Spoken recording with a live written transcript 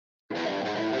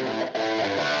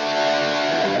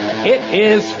It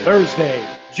is Thursday,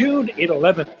 June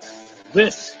 11th.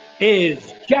 This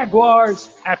is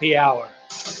Jaguars Happy Hour.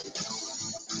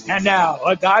 And now,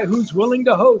 a guy who's willing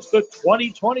to host the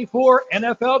 2024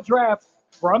 NFL Draft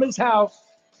from his house,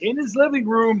 in his living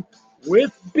room,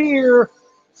 with beer,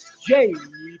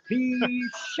 J.P.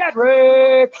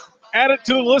 Shadrick. Add it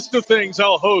to the list of things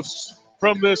I'll host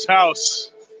from this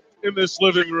house, in this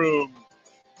living room,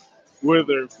 with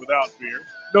or without beer.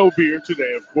 No beer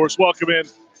today, of course. Welcome in,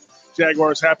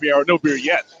 Jaguars Happy Hour. No beer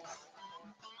yet.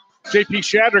 J.P.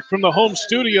 Shadrick from the home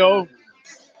studio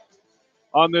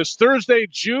on this Thursday,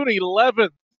 June 11th.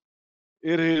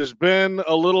 It has been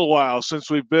a little while since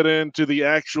we've been into the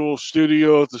actual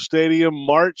studio at the stadium.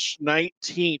 March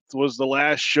 19th was the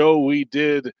last show we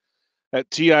did at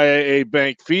TIAA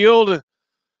Bank Field.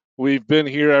 We've been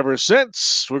here ever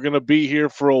since. We're going to be here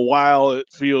for a while, it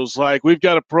feels like. We've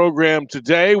got a program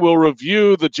today. We'll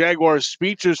review the Jaguars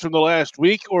speeches from the last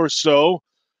week or so,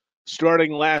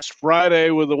 starting last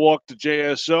Friday with the walk to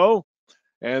JSO.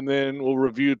 And then we'll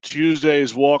review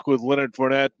Tuesday's walk with Leonard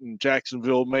Fournette and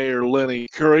Jacksonville Mayor Lenny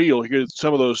Curry. You'll hear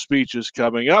some of those speeches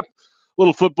coming up. A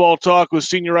little football talk with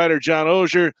senior writer John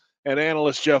Oehser and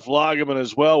analyst Jeff Lageman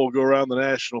as well. We'll go around the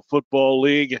National Football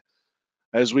League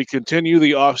as we continue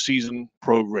the offseason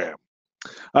program.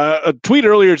 A tweet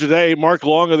earlier today, Mark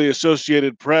Long of the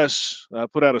Associated Press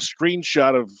put out a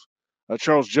screenshot of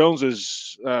Charles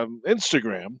Jones's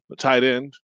Instagram, a tight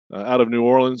end out of New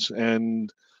Orleans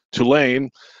and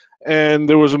Tulane. And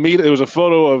there was a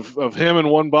photo of him in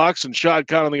one box and Shad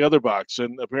Khan in the other box.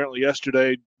 And apparently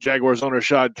yesterday, Jaguars owner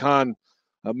Shad Khan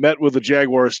met with the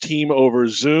Jaguars team over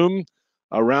Zoom.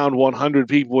 Around 100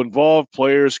 people involved,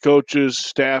 players, coaches,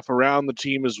 staff around the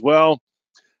team as well.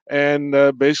 And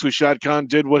basically Shad Khan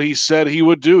did what he said he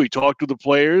would do. He talked to the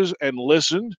players and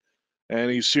listened, and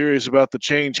he's serious about the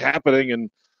change happening, and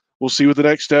we'll see what the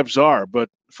next steps are. But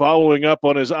following up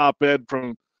on his op-ed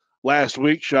from last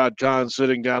week, Shad Khan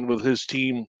sitting down with his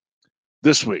team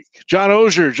this week. John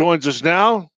Oehser joins us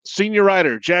now, senior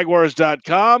writer,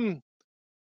 Jaguars.com.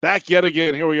 Back yet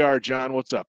again. Here we are, John.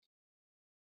 What's up?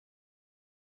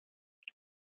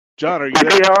 John, are you there?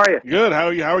 Hey, how are you? Good.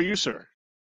 How are you, sir?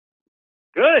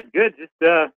 Good. Just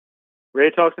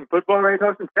ready to talk some football, ready to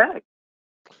talk some tag.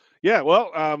 Yeah,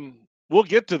 well, we'll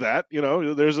get to that. You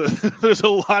know, there's a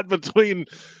lot between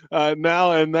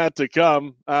now and that to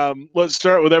come. Let's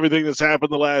start with everything that's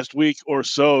happened the last week or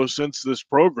so since this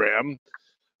program.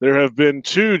 There have been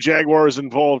 2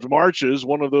 Jaguars-involved marches,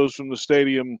 one of those from the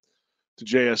stadium to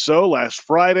JSO last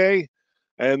Friday.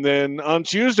 And then on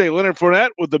Tuesday, Leonard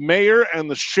Fournette with the mayor and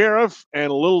the sheriff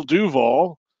and Lil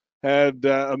Duval had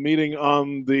a meeting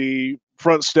on the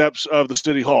front steps of the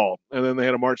city hall. And then they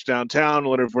had a march downtown.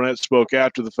 Leonard Fournette spoke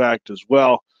after the fact as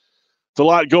well. It's a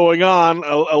lot going on,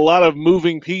 a lot of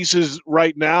moving pieces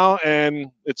right now.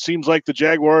 And it seems like the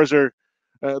Jaguars are,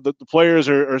 the players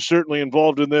are certainly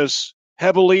involved in this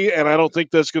heavily. And I don't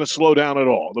think that's going to slow down at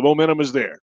all. The momentum is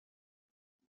there.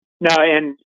 No,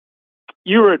 and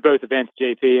you were at both events,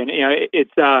 JP, and you know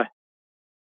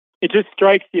it just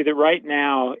strikes you that right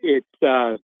now it's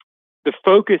the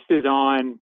focus is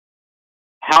on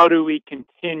how do we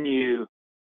continue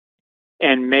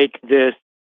and make this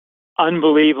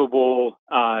unbelievable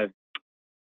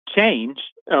change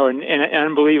or an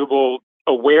unbelievable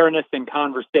awareness and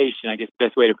conversation, I guess the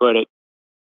best way to put it.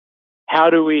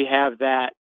 How do we have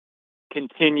that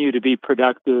continue to be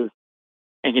productive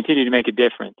and continue to make a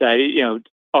difference?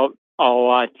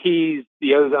 I'll tease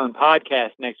the Ozone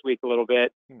podcast next week a little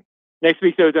bit. Next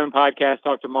week's Ozone podcast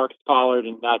talked to Marcus Pollard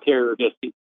and Terry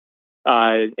Robisky.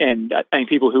 And I think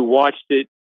people who watched it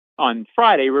on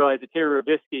Friday realized that Terry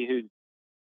Robisky, who's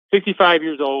 65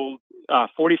 years old,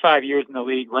 45 years in the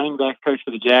league, running back coach for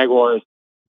the Jaguars,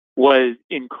 was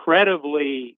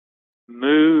incredibly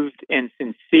moved and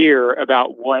sincere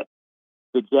about what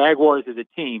the Jaguars as a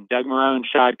team, Doug Marrone,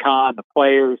 Shad Khan, the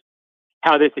players,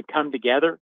 how this had come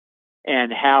together.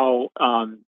 And how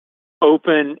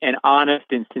open and honest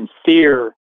and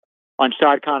sincere on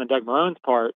Shad Khan and Doug Marrone's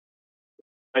part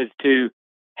was to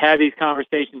have these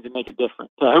conversations and make a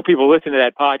difference. So I hope people listen to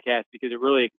that podcast because it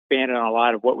really expanded on a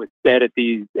lot of what was said at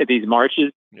these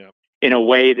marches in a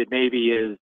way that maybe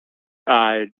is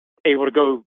able to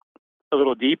go a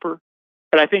little deeper.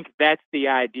 But I think that's the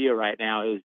idea right now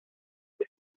is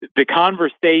the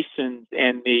conversations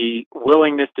and the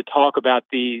willingness to talk about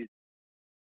these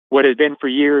what has been for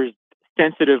years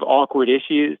sensitive, awkward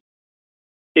issues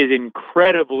is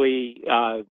incredibly,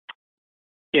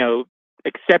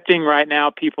 accepting right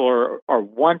now. People are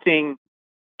wanting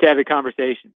to have a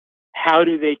conversation. How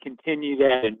do they continue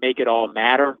that and make it all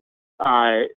matter?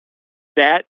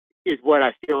 That is what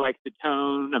I feel like the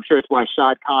tone. I'm sure it's why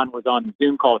Shad Khan was on the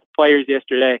Zoom call with the players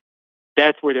yesterday.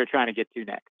 That's where they're trying to get to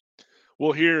next.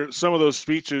 We'll hear some of those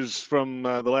speeches from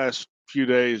the last few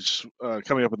days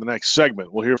coming up in the next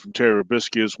segment. We'll hear from Terry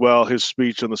Robiskie as well, his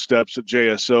speech on the steps at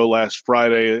JSO last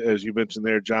Friday. As you mentioned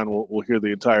there, John, we'll hear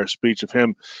the entire speech of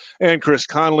him and Chris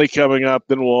Conley coming up.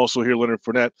 Then we'll also hear Leonard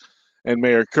Fournette and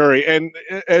Mayor Curry. And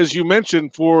as you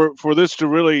mentioned, for this to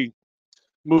really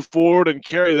move forward and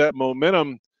carry that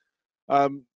momentum,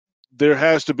 there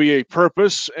has to be a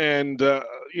purpose, and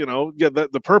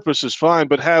the purpose is fine,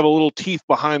 but have a little teeth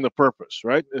behind the purpose,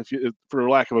 right? For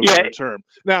lack of a better term.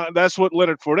 Now, that's what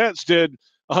Leonard Fournette's did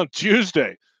on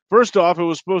Tuesday. First off, it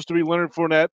was supposed to be Leonard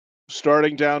Fournette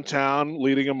starting downtown,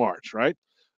 leading a march, right?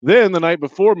 Then the night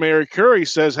before, Mayor Curry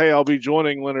says, "Hey, I'll be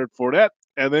joining Leonard Fournette,"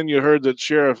 and then you heard that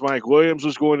Sheriff Mike Williams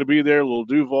was going to be there, Lil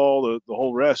Duval, the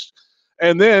whole rest,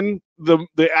 and then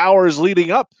the hours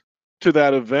leading up to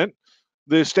that event,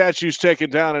 the statue's taken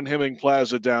down in Hemming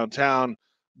Plaza downtown.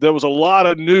 There was a lot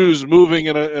of news moving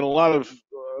in a lot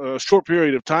of short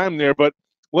period of time there, but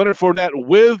Leonard Fournette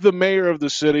with the mayor of the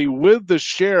city, with the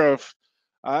sheriff,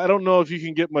 I don't know if you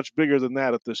can get much bigger than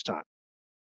that at this time.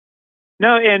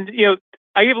 No, and,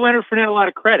 I give Leonard Fournette a lot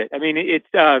of credit. I mean, it's,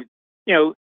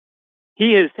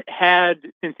 he has had,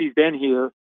 since he's been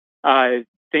here, different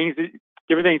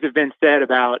things have been said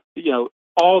about,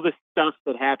 all the stuff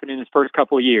that happened in his first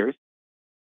couple of years.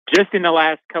 Just in the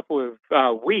last couple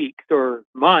of weeks or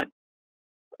months,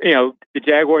 the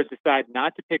Jaguars decide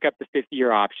not to pick up the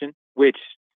 50-year option, which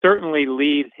certainly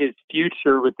leaves his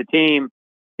future with the team.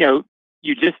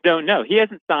 You just don't know. He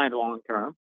hasn't signed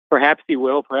long-term. Perhaps he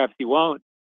will, perhaps he won't.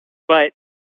 But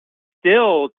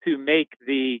still, to make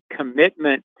the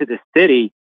commitment to the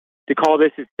city, to call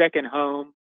this his second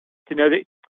home, to know that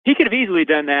he could have easily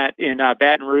done that in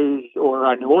Baton Rouge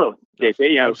or New Orleans,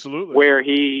 absolutely, where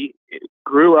he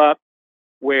grew up,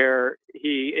 where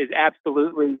he is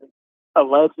absolutely a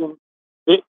legend.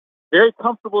 It's very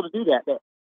comfortable to do that there.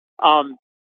 But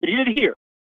he did it here.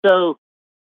 So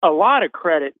a lot of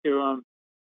credit to him.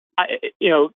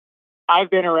 I've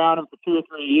been around him for 2 or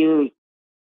 3 years.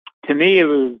 To me, it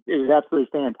was absolutely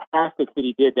fantastic that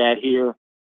he did that here.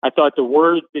 I thought the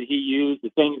words that he used, the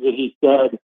things that he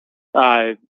said,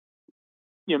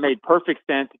 made perfect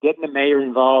sense. Getting the mayor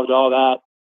involved, all that.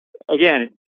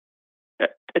 Again,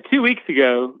 2 weeks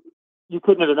ago, you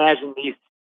couldn't have imagined these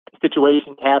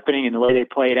situations happening and the way they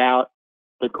played out,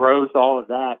 the growth, all of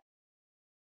that.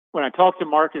 When I talked to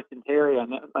Marcus and Terry on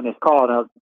this call, and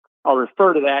I'll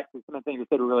refer to that because some of the things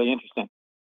they said were really interesting.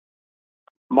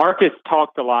 Marcus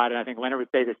talked a lot, and I think Leonard would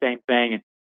say the same thing. And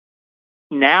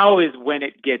now is when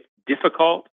it gets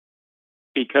difficult,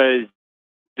 because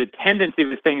the tendency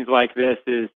with things like this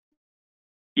is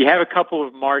you have a couple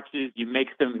of marches, you make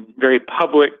some very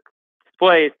public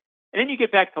displays, and then you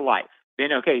get back to life.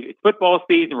 Then, okay, it's football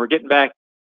season, we're getting back.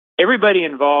 Everybody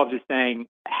involved is saying,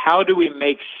 how do we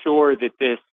make sure that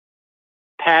this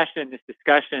passion, this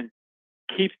discussion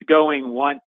keeps going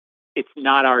once it's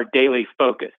not our daily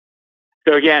focus?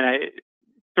 So again,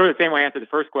 sort of the same way I answered the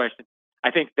first question,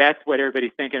 I think that's what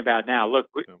everybody's thinking about now. Look,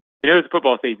 we know it's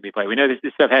football season we play. We know this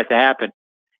stuff has to happen.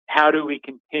 How do we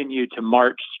continue to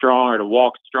march strong or to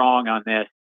walk strong on this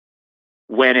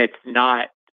when it's not,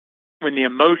 when the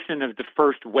emotion of the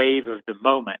first wave of the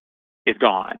moment is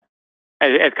gone?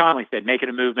 As Conley said, make it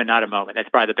a movement, not a moment. That's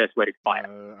probably the best way to explain it.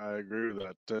 I agree with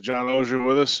that. John Oehser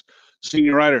with us,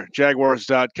 senior writer,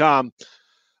 Jaguars.com.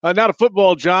 Now to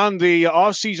football, John. The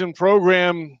offseason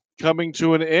program coming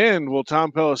to an end. Well,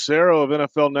 Tom Pelissero of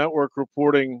NFL Network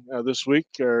reporting this week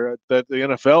that the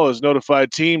NFL has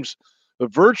notified teams the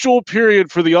virtual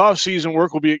period for the offseason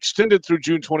work will be extended through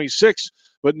June 26th,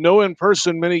 but no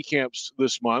in-person mini camps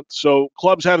this month. So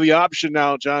clubs have the option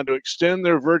now, John, to extend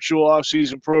their virtual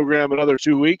offseason program another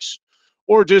 2 weeks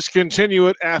or discontinue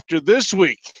it after this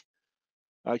week.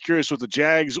 Curious what the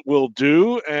Jags will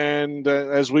do. And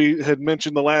as we had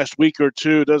mentioned the last week or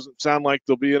two, it doesn't sound like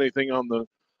there'll be anything on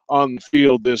the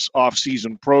field this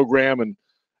offseason program, and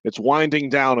it's winding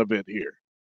down a bit here.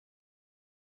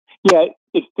 Yeah,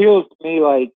 it feels to me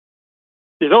like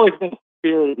there's always been a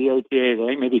spirit of the OTAs. I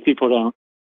think maybe people don't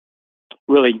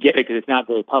really get it because it's not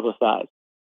very publicized.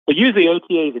 But usually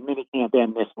OTAs and minicamp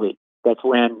end this week. That's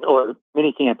when, or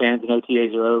minicamp ends and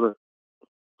OTAs are over.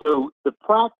 So the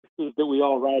practices that we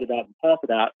all write about and talk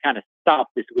about kind of stop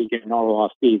this week in normal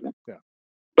off season. Yeah.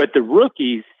 But the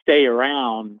rookies stay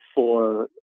around for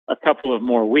a couple of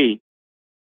more weeks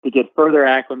to get further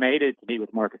acclimated, to meet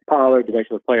with Marcus Pollard,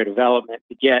 director of player development,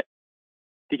 to get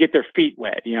their feet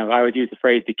wet. I would use the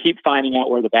phrase to keep finding out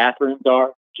where the bathrooms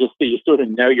are, just so you sort of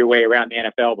know your way around the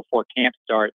NFL before camp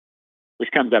starts.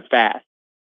 which comes up fast.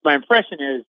 My impression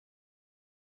is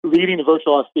leaving the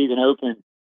virtual off-season open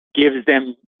gives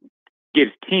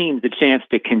teams a chance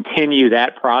to continue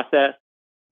that process.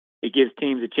 It gives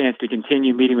teams a chance to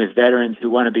continue meeting with veterans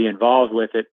who want to be involved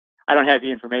with it. I don't have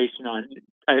the information on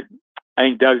it. I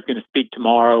think Doug's going to speak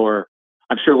tomorrow, or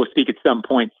I'm sure we'll speak at some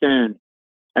point soon.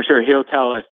 I'm sure he'll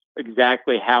tell us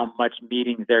exactly how much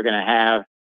meetings they're going to have,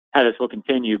 how this will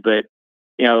continue. But,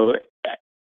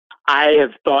 I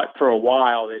have thought for a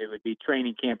while that it would be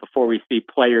training camp before we see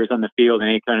players on the field in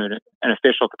any kind of an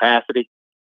official capacity.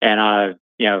 And,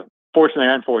 fortunately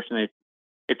or unfortunately,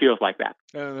 it feels like that.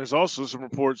 And there's also some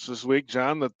reports this week,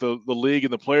 John, that the league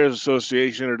and the Players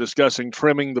Association are discussing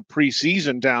trimming the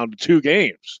preseason down to 2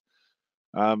 games.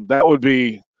 That would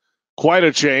be quite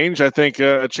a change. I think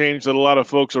a change that a lot of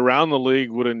folks around the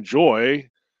league would enjoy.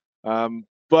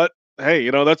 But hey,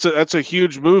 that's a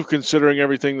huge move considering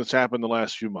everything that's happened the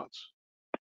last few months.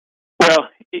 Well,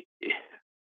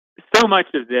 so much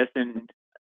of this, and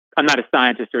I'm not a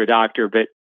scientist or a doctor, but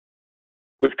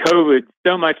with COVID,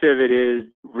 so much of it is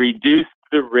reduce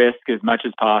the risk as much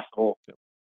as possible,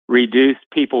 reduce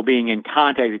people being in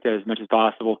contact with each other as much as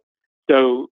possible.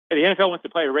 So the NFL wants to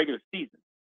play a regular season.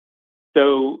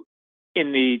 So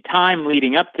in the time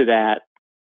leading up to that,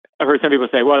 I've heard some people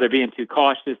say, well, they're being too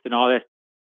cautious and all this.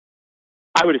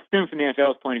 I would assume from the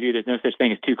NFL's point of view, there's no such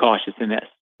thing as too cautious in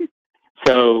this.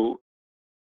 So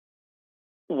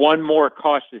one more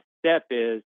cautious step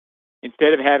is,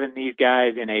 instead of having these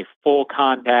guys in a full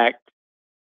contact,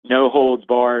 no holds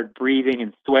barred, breathing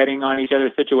and sweating on each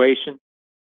other situation,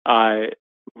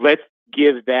 let's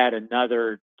give that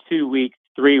another 2 weeks,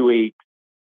 3 weeks,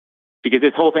 because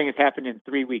this whole thing has happened in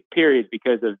 3-week periods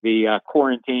because of the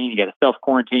quarantine. You got to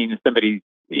self-quarantine and somebody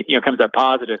comes up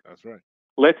positive. That's right.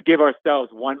 Let's give ourselves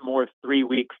one more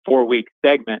 3-week, 4-week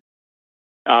segment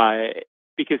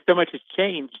because so much has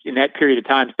changed in that period of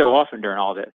time so often during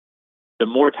all this. The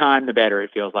more time, the better,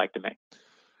 it feels like to me.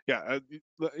 Yeah,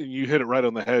 you hit it right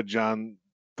on the head, John.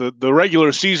 The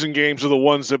regular season games are the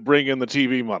ones that bring in the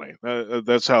TV money.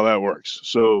 That's how that works.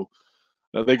 So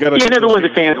they got to. Yeah, they're the ones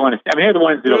that fans want to. I mean, they're the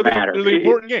ones that don't matter. They're the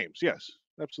important games. Yes,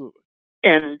 absolutely.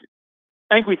 And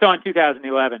I think we saw in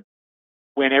 2011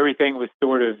 when everything was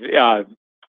sort of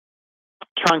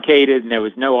truncated and there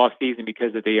was no off season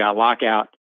because of the lockout.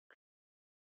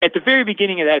 At the very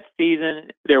beginning of that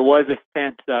season, there was a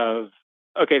sense of,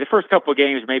 okay, the first couple of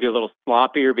games maybe a little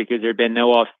sloppier because there had been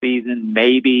no off season.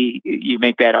 Maybe you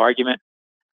make that argument.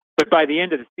 But by the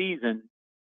end of the season,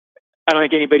 I don't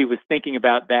think anybody was thinking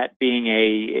about that being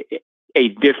a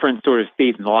different sort of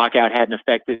season. The lockout hadn't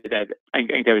affected that. I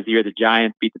think that was the year the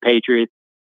Giants beat the Patriots.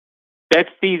 That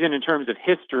season, in terms of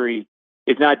history,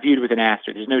 is not viewed with an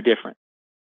asterisk. There's no difference.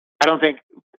 I don't think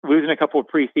losing a couple of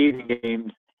preseason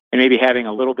games and maybe having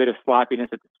a little bit of sloppiness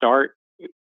at the start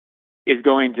is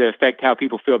going to affect how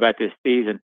people feel about this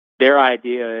season. Their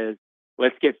idea is,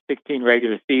 let's get 16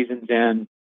 regular seasons in,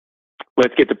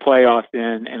 let's get the playoffs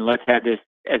in, and let's have this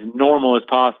as normal as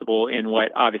possible in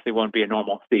what obviously won't be a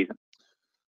normal season.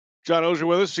 John Oehser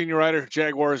with us, senior writer,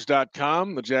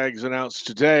 Jaguars.com. The Jags announced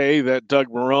today that Doug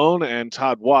Marrone and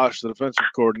Todd Wash, the defensive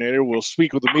coordinator, will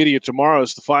speak with the media tomorrow.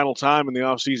 It's the final time in the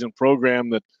offseason program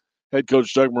that head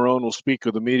coach Doug Marrone will speak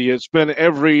with the media. It's been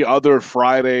every other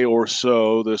Friday or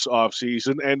so this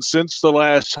offseason, and since the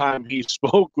last time he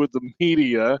spoke with the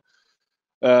media,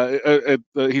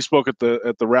 he spoke at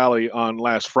the rally on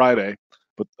last Friday.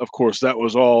 But of course, that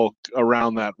was all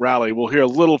around that rally. We'll hear a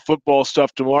little football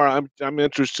stuff tomorrow. I'm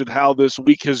interested how this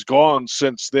week has gone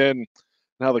since then, and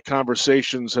how the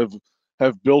conversations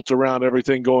have built around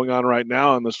everything going on right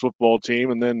now on this football team.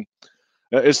 And then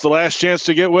it's the last chance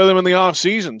to get with him in the off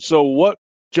season. So, what,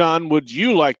 John, would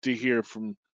you like to hear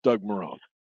from Doug Marrone?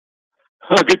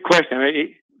 Oh, good question. I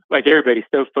mean, like everybody's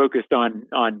so focused on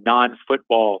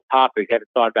non-football topics, haven't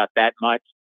thought about that much.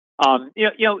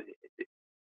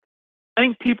 I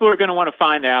think people are going to want to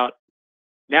find out,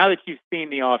 now that you've seen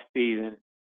the off season,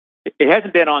 it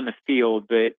hasn't been on the field,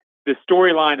 but the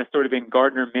storyline has sort of been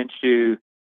Gardner Minshew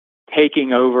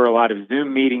taking over a lot of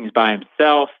Zoom meetings by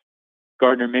himself.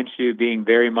 Gardner Minshew being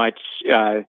very much,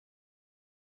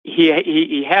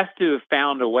 he has to have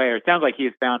found a way, or it sounds like he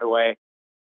has found a way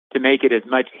to make it as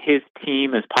much his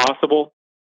team as possible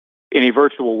in a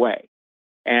virtual way.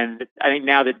 And I think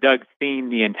now that Doug's seen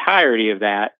the entirety of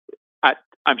that,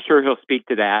 I'm sure he'll speak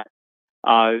to that.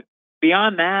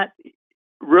 Beyond that,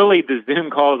 really the Zoom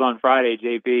calls on Friday,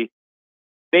 JP,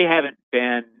 they haven't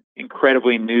been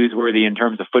incredibly newsworthy in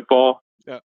terms of football,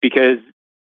 because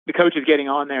the coach is getting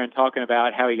on there and talking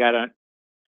about how he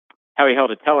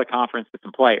held a teleconference with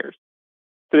some players.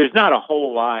 So there's not a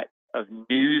whole lot of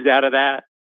news out of that.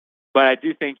 But I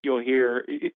do think you'll hear.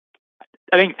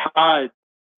 I think Todd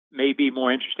may be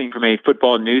more interesting from a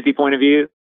football newsy point of view,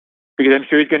 because I'm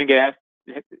sure he's going to get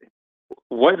asked,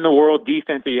 "What in the world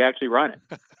defense are you actually running?"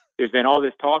 There's been all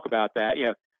this talk about that,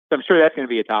 so I'm sure that's going to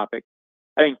be a topic.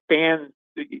 I think fans,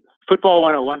 football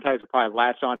 101 types will probably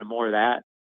latch on to more of that.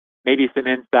 Maybe some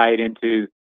insight into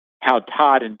how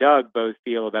Todd and Doug both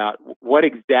feel about what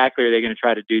exactly are they going to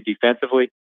try to do defensively.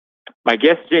 My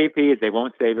guess, JP, is they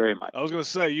won't say very much. I was going to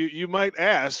say, you might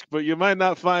ask, but you might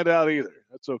not find out either.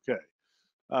 That's okay.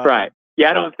 Right. Yeah,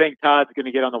 I don't think Todd's going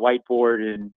to get on the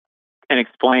whiteboard and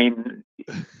explain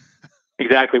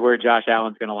exactly where Josh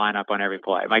Allen's going to line up on every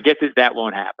play. My guess is that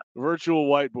won't happen. Virtual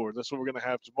whiteboard. That's what we're going to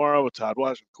have tomorrow with Todd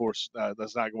Wash. Of course,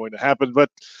 that's not going to happen, but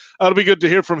it'll be good to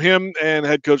hear from him and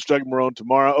head coach Doug Marrone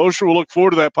tomorrow. Osher, we'll look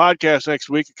forward to that podcast next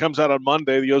week. It comes out on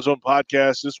Monday, the Ozone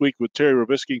Podcast this week with Terry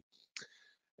Robisky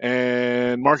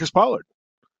and Marcus Pollard.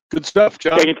 Good stuff,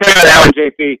 John. I can tell you that one,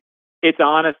 JP. It's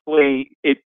honestly,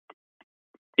 it's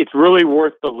really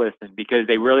worth the listen, because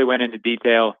they really went into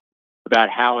detail about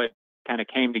how it kind of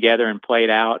came together and played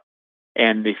out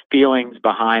and the feelings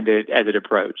behind it as it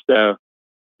approached. So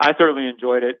I certainly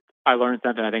enjoyed it. I learned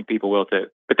something. I think people will too.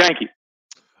 But thank you.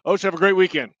 Osher, have a great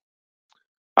weekend.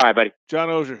 All right, buddy. John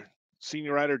Osher,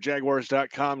 senior writer,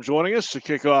 Jaguars.com, joining us to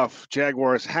kick off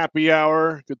Jaguars Happy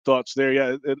Hour. Good thoughts there.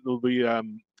 Yeah, it'll be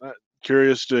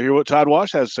curious to hear what Todd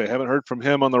Wash has to say. Haven't heard from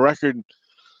him on the record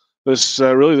this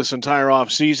entire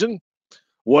off season.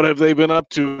 What have they been up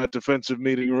to at defensive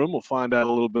meeting room? We'll find out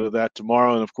a little bit of that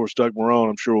tomorrow. And, of course, Doug Marrone,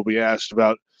 I'm sure, will be asked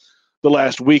about the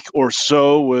last week or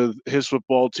so with his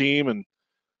football team and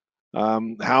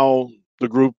how the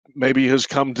group maybe has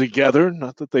come together.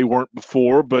 Not that they weren't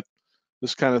before, but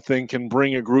this kind of thing can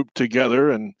bring a group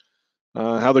together, and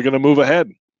how they're going to move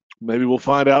ahead. Maybe we'll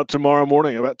find out tomorrow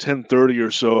morning about 10:30 or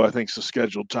so. I think is the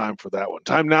scheduled time for that one.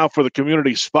 Time now for the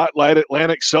Community Spotlight.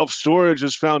 Atlantic Self-Storage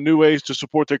has found new ways to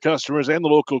support their customers and the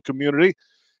local community.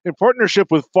 In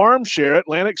partnership with FarmShare,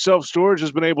 Atlantic Self-Storage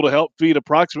has been able to help feed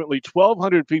approximately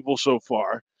 1,200 people so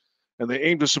far, and they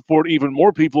aim to support even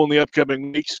more people in the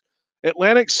upcoming weeks.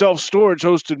 Atlantic Self-Storage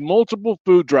hosted multiple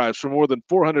food drives for more than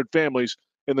 400 families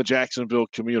in the Jacksonville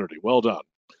community. Well done.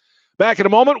 Back in a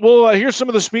moment, we'll hear some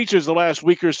of the speeches the last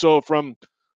week or so from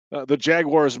the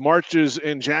Jaguars marches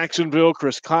in Jacksonville.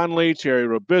 Chris Conley, Terry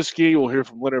Robisky. We'll hear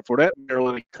from Leonard Fournette,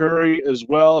 Marilyn Curry as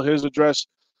well. His address,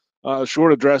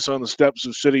 short address on the steps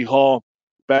of City Hall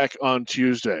back on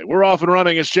Tuesday. We're off and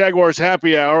running. It's Jaguars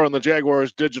Happy Hour on the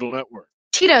Jaguars Digital Network.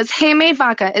 Tito's Handmade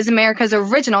Vodka is America's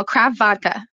original craft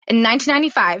vodka. In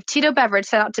 1995, Tito Beverage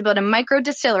set out to build a micro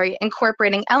distillery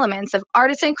incorporating elements of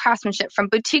artisan craftsmanship from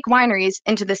boutique wineries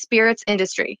into the spirits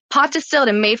industry. Pot distilled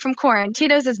and made from corn,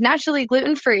 Tito's is naturally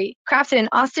gluten-free, crafted in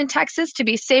Austin, Texas to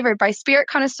be savored by spirit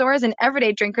connoisseurs and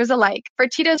everyday drinkers alike. For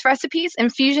Tito's recipes,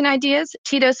 infusion ideas,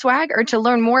 Tito's swag, or to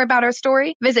learn more about our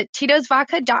story, visit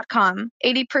Tito'sVodka.com.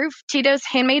 80 proof Tito's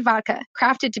Handmade Vodka,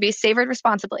 crafted to be savored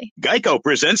responsibly. Geico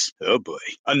presents, oh boy,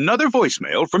 another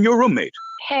voicemail from your roommate.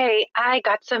 Hey, I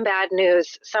got some bad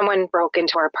news. Someone broke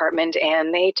into our apartment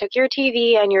and they took your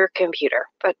TV and your computer.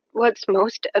 But what's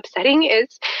most upsetting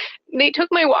is they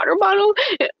took my water bottle.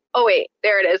 Oh, wait,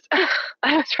 there it is.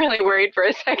 I was really worried for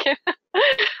a second.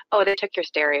 Oh, they took your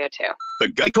stereo, too. The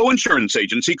Geico Insurance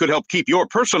Agency could help keep your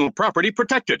personal property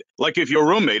protected, like if your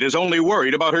roommate is only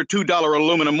worried about her $2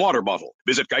 aluminum water bottle.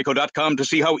 Visit geico.com to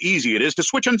see how easy it is to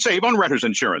switch and save on renter's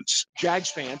insurance. Jags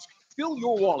fans, fill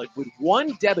your wallet with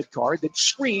one debit card that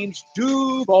screams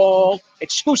Duval,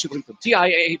 exclusively from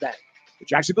TIAA Bank. The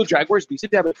Jacksonville Jaguars Visa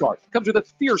debit card comes with a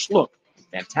fierce look,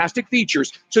 fantastic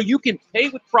features, so you can pay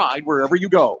with pride wherever you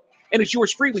go. And it's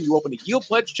yours free when you open a Yield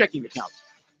Pledge checking account.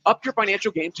 Up your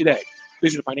financial game today.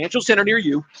 Visit a financial center near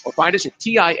you or find us at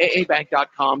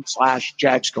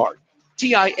TIAABank.com/JagsCard.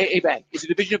 TIAA Bank is a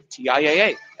division of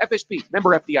TIAA, FSB,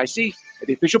 member FDIC, and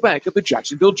the official bank of the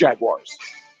Jacksonville Jaguars.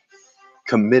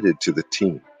 Committed to the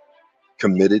team,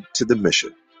 committed to the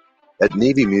mission. At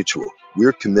Navy Mutual,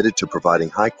 we're committed to providing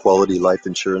high-quality life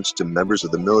insurance to members of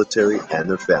the military and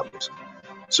their families.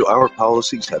 So our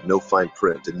policies have no fine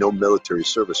print and no military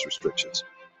service restrictions.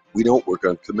 We don't work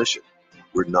on commission.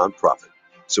 We're nonprofit,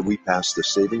 so we pass the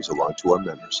savings along to our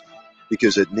members.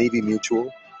 Because at Navy Mutual,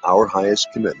 our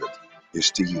highest commitment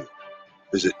is to you.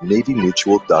 Visit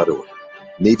NavyMutual.org.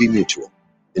 Navy Mutual,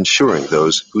 insuring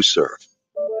those who serve.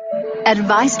 At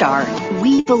VyStar,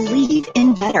 we believe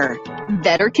in better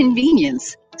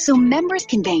convenience, so members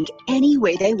can bank any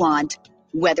way they want,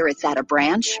 whether it's at a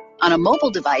branch, on a mobile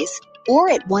device,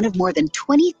 or at one of more than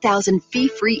 20,000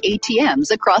 fee-free ATMs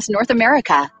across North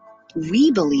America.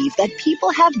 We believe that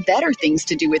people have better things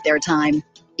to do with their time.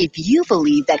 If you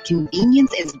believe that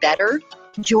convenience is better,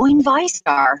 join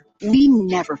ViStar. We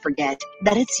never forget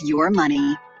that it's your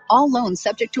money. All loans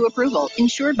subject to approval,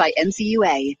 insured by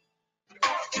NCUA.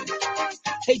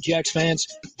 Hey, Jags fans,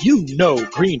 you know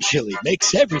green chili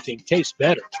makes everything taste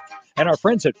better. And our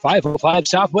friends at 505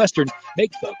 Southwestern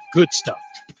make the good stuff.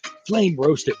 Flame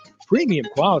roasted, premium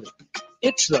quality.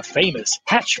 It's the famous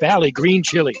Hatch Valley green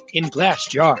chili in glass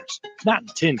jars, not in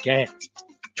tin cans.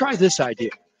 Try this idea.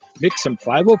 Mix some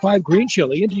 505 green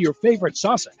chili into your favorite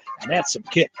salsa and add some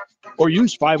kick. Or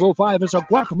use 505 as a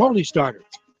guacamole starter.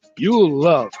 You'll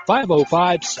love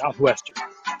 505 Southwestern.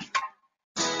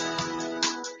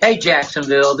 Hey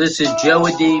Jacksonville, this is Joe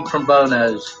Adib from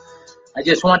Bono's. I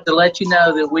just want to let you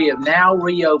know that we have now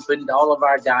reopened all of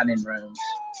our dining rooms.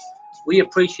 We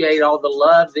appreciate all the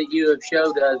love that you have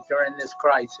showed us during this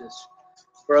crisis.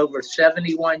 For over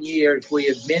 71 years, we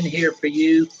have been here for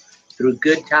you through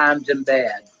good times and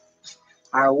bad.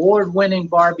 Our award-winning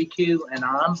barbecue and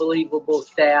our unbelievable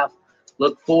staff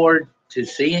look forward to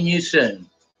seeing you soon.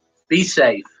 Be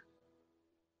safe.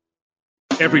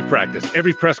 Every practice,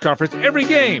 every press conference, every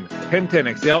game,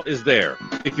 1010XL is there.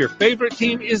 If your favorite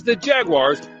team is the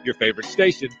Jaguars, your favorite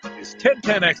station is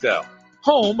 1010XL,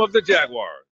 home of the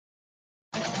Jaguars.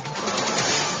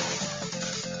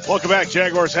 Welcome back.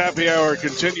 Jaguars Happy Hour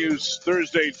continues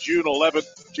Thursday, June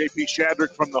 11th. JP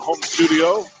Shadrick from the home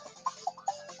studio.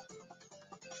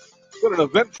 It's been an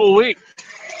eventful week.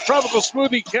 Tropical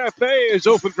Smoothie Cafe is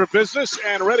open for business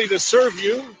and ready to serve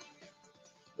you.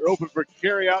 They're open for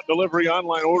carry-out, delivery,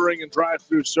 online ordering, and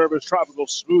drive-through service. Tropical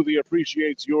Smoothie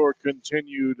appreciates your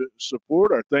continued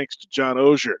support. Our thanks to John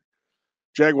Ogier,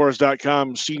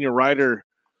 Jaguars.com senior writer,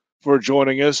 for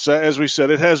joining us. As we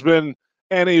said, it has been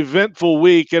an eventful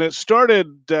week, and it started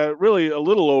really a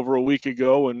little over a week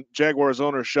ago when Jaguars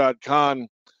owner Shad Khan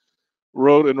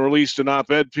wrote and released an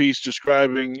op-ed piece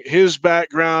describing his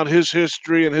background, his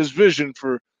history, and his vision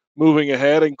for moving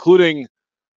ahead, including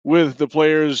with the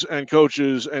players and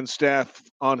coaches and staff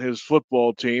on his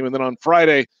football team. And then on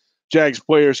Friday, Jags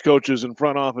players, coaches, and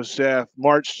front office staff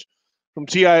marched from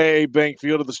TIAA Bank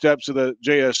Field to the steps of the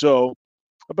JSO,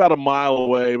 about a mile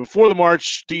away. Before the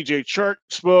march, DJ Chark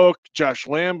spoke, Josh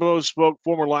Lambo spoke,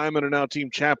 former lineman and now team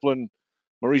chaplain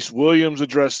Maurice Williams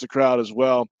addressed the crowd as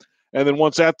well. And then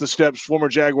once at the steps, former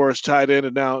Jaguars tight end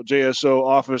and now JSO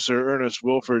officer Ernest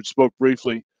Wilford spoke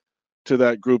briefly to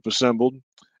that group assembled.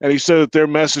 And he said that their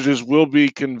messages will be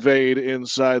conveyed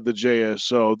inside the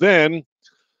JSO. Then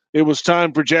it was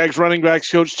time for Jags running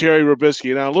backs coach Terry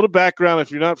Robiskie. Now, a little background,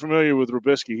 if you're not familiar with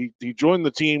Robiskie, he joined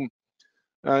the team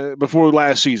before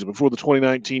last season, before the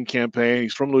 2019 campaign.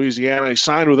 He's from Louisiana. He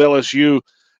signed with LSU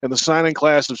in the signing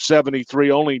class of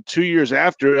 73, only 2 years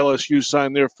after LSU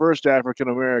signed their first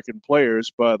African-American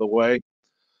players, by the way.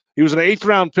 He was an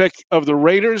 8th-round pick of the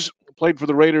Raiders, played for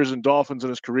the Raiders and Dolphins in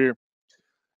his career.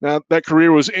 Now, that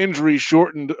career was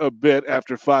injury-shortened a bit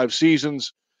after 5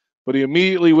 seasons, but he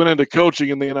immediately went into coaching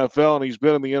in the NFL, and he's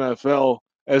been in the NFL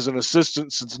as an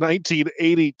assistant since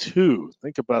 1982.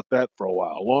 Think about that for a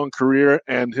while. Long career,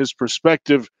 and his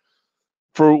perspective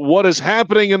for what is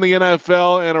happening in the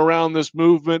NFL and around this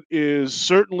movement is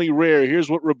certainly rare. Here's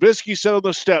what Robiskie said on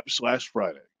the steps last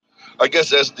Friday. I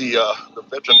guess as the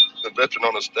veteran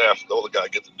on the staff, the older guy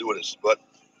gets to do this, but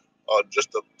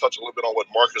just to touch a little bit on what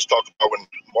Marcus talked about when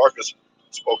Marcus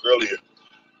spoke earlier,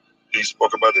 he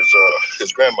spoke about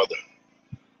his grandmother.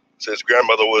 So his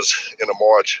grandmother was in a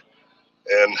march,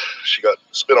 and she got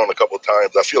spit on a couple of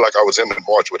times. I feel like I was in the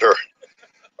march with her.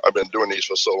 I've been doing these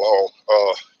for so long.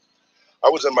 I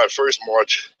was in my first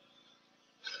march,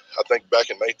 I think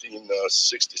back in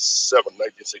 1967,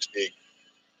 1968,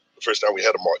 the first time we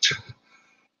had a march.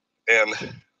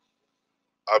 And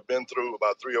I've been through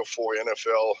about 3 or 4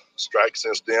 NFL strikes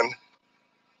since then.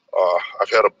 I've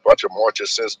had a bunch of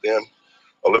marches since then.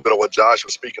 A little bit of what Josh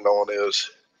was speaking on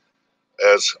is,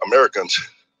 as Americans,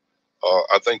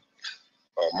 I think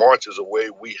march is a way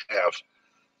we have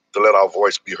to let our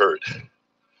voice be heard.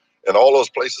 And all those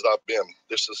places I've been,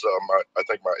 this is I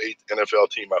think my 8th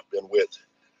NFL team I've been with.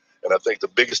 And I think the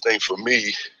biggest thing for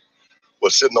me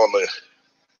was sitting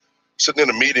in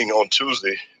a meeting on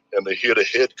Tuesday and to hear the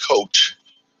head coach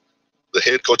of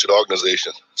the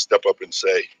organization step up and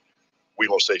say, we're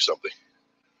going to say something.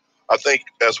 I think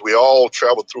as we all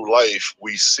travel through life,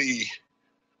 we see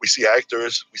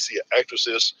actors, we see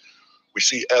actresses, we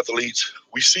see athletes,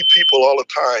 we see people all the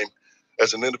time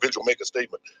as an individual make a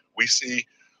statement. We see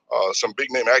some big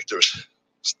name actors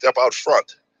step out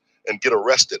front and get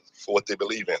arrested for what they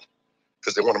believe in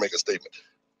because they want to make a statement.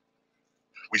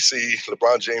 We see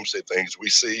LeBron James say things. We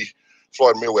see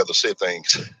Floyd Mayweather said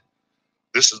things.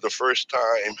 This is the first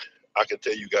time I can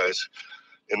tell you guys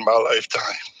in my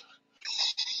lifetime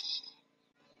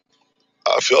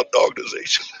I felt the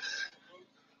organization.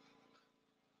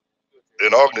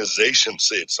 An organization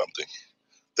said something.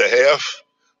 To have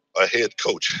a head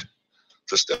coach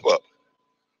to step up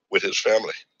with his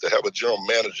family, to have a general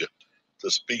manager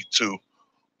to speak to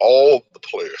all the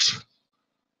players,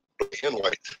 black and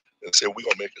white, and say, we're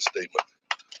going to make a statement.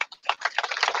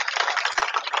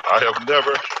 I have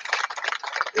never,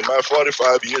 in my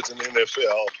 45 years in the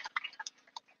NFL,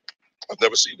 I've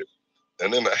never seen it.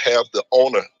 And then to have the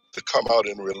owner to come out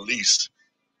and release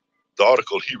the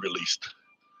article he released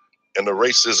and the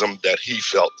racism that he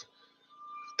felt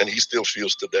and he still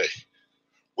feels today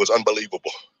was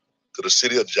unbelievable. To the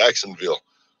city of Jacksonville,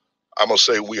 I'm going to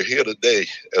say we're here today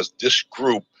as this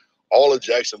group, all of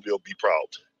Jacksonville, be proud.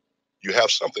 You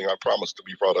have something I promise to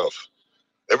be proud of.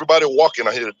 Everybody walking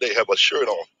out here today have a shirt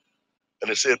on and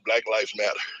it said Black Lives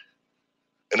Matter.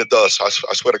 And it does. I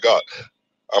swear to God.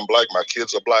 I'm black. My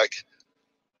kids are black.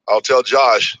 I'll tell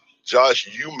Josh,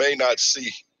 you may not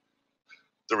see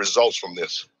the results from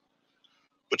this,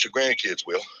 but your grandkids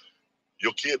will.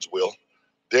 Your kids will.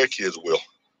 Their kids will.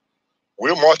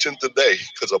 We're marching today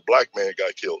because a black man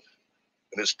got killed.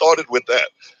 And it started with that.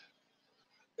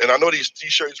 And I know these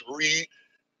t-shirts read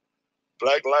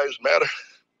Black Lives Matter.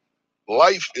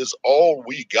 Life is all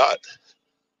we got.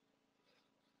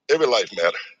 Every life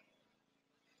matter.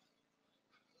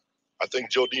 I think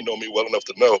Joe D know me well enough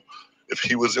to know if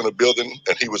he was in a building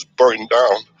and he was burning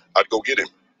down, I'd go get him.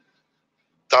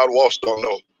 Todd Walsh don't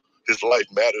know. His life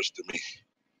matters to me.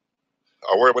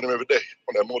 I worry about him every day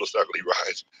on that motorcycle he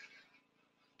rides.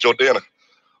 Joe Dana,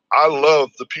 I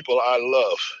love the people I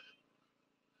love.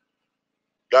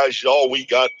 Guys, all we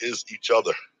got is each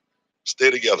other.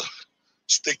 Stay together.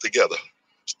 Stick together.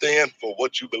 Stand for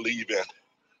what you believe in.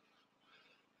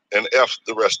 And F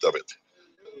the rest of it.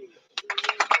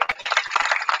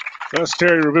 That's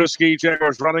Terry Robisky,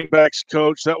 Jaguars running backs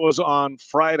coach. That was on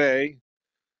Friday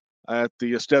at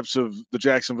the steps of the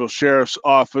Jacksonville Sheriff's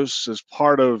Office as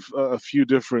part of a few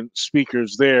different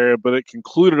speakers there, but it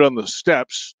concluded on the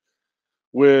steps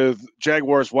with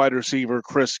Jaguars wide receiver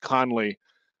Chris Conley.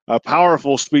 A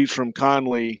powerful speech from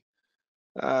Conley.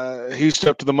 He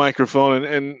stepped to the microphone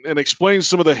and explained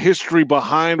some of the history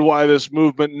behind why this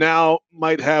movement now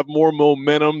might have more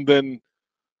momentum than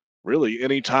really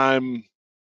any time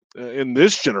in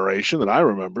this generation that I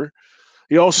remember.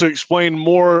 He also explained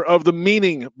more of the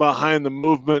meaning behind the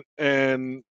movement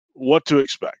and what to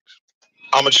expect.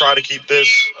 I'm going to try to keep this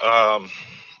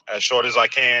as short as I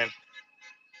can.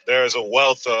 There's a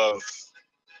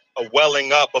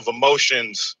welling up of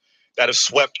emotions that have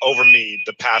swept over me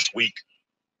the past week.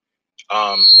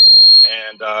 I'm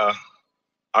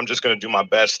just going to do my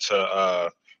best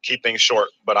to keep things short,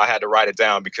 but I had to write it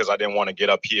down because I didn't want to get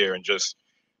up here and just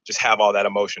have all that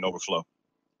emotion overflow.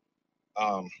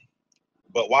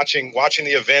 But watching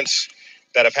the events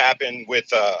that have happened with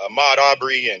Ahmaud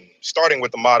Arbery, and starting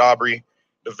with Ahmaud Arbery,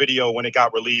 the video when it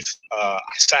got released, I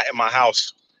sat in my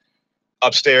house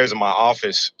upstairs in my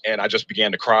office and I just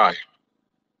began to cry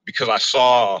because I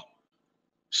saw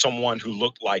someone who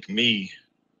looked like me,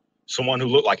 someone who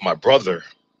looked like my brother,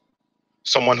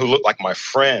 someone who looked like my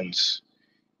friends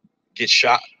get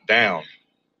shot down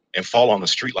and fall on the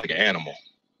street like an animal.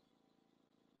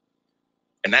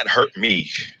 And that hurt me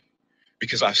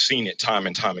because I've seen it time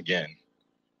and time again.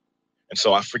 And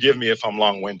so forgive me if I'm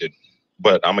long-winded,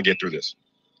 but I'm gonna get through this.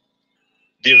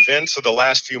 The events of the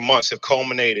last few months have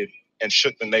culminated and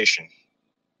shook the nation.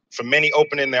 For many,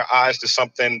 opening their eyes to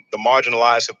something the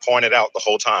marginalized have pointed out the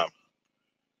whole time.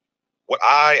 What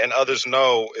I and others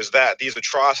know is that these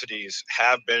atrocities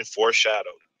have been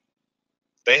foreshadowed.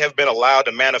 They have been allowed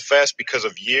to manifest because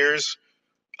of years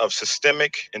of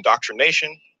systemic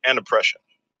indoctrination and oppression.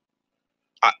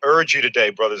 I urge you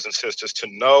today, brothers and sisters, to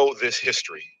know this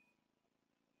history.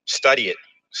 Study it,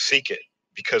 seek it,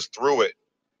 because through it,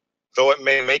 though it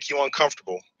may make you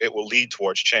uncomfortable, it will lead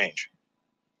towards change.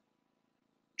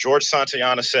 George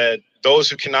Santayana said, "Those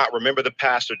who cannot remember the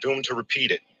past are doomed to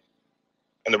repeat it."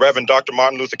 And the Reverend Dr.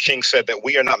 Martin Luther King said that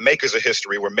we are not makers of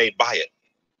history, we're made by it.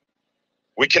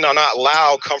 We cannot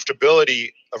allow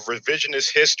comfortability of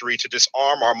revisionist history to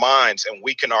disarm our minds and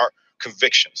weaken our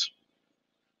convictions.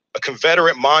 A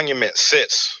Confederate monument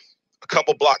sits a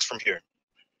couple blocks from here,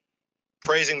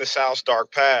 praising the South's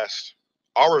dark past.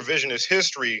 Our revisionist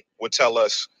history would tell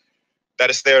us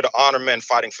that it's there to honor men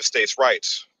fighting for states'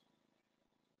 rights.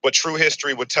 But true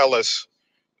history would tell us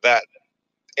that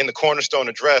in the Cornerstone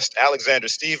Address, Alexander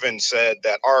Stephens said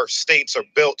that our states are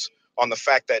built on the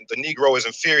fact that the Negro is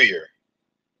inferior.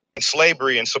 and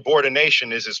slavery and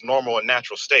subordination is its normal and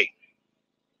natural state.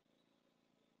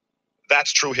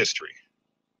 That's true history.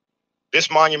 This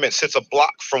monument sits a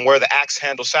block from where the Axe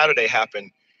Handle Saturday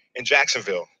happened in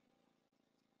Jacksonville.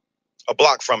 A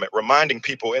block from it, reminding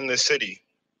people in this city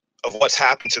of what's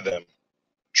happened to them.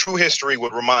 True history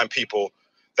would remind people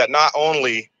that not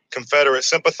only Confederate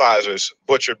sympathizers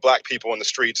butchered black people in the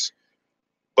streets,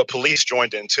 but police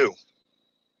joined in too.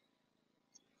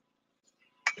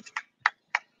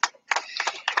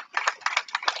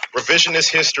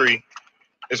 Revisionist history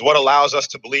is what allows us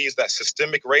to believe that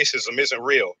systemic racism isn't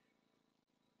real,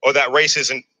 or that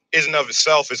racism isn't of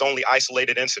itself is only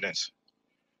isolated incidents,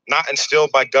 not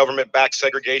instilled by government-backed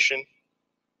segregation,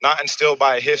 not instilled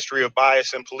by a history of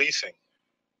bias and policing.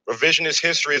 Revisionist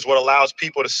history is what allows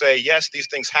people to say, yes, these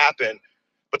things happen,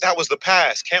 but that was the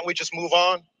past. Can't we just move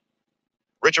on?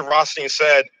 Richard Rothstein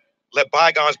said, let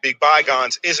bygones be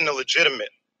bygones isn't a legitimate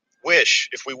wish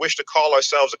if we wish to call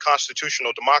ourselves a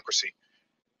constitutional democracy.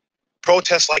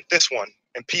 Protests like this one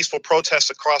and peaceful protests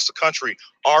across the country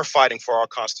are fighting for our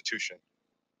Constitution.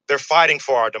 They're fighting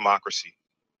for our democracy.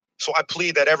 So I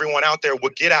plead that everyone out there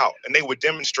would get out and they would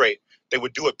demonstrate, they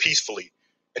would do it peacefully.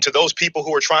 And to those people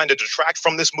who are trying to detract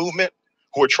from this movement,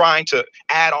 who are trying to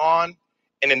add on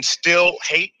and instill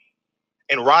hate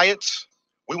and riots,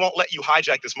 we won't let you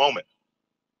hijack this moment.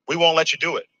 We won't let you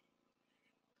do it.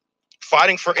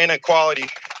 Fighting for inequality.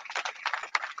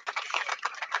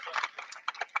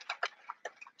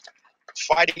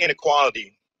 Fighting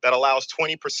inequality that allows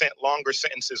 20% longer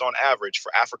sentences on average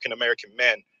for African-American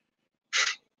men.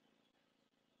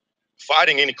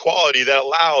 Fighting inequality that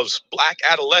allows black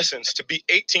adolescents to be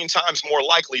 18 times more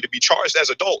likely to be charged as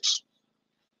adults.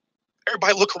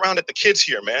 Everybody look around at the kids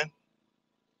here, man.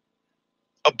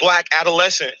 A black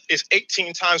adolescent is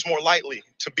 18 times more likely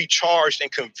to be charged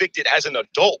and convicted as an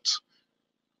adult.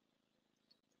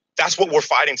 That's what we're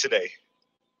fighting today.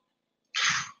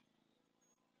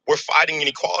 We're fighting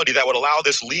inequality that would allow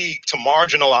this league to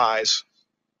marginalize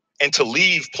and to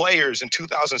leave players in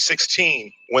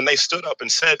 2016 when they stood up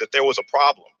and said that there was a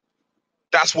problem.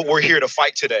 That's what we're here to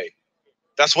fight today.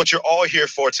 That's what you're all here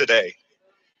for today.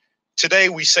 Today,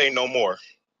 we say no more.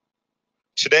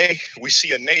 Today, we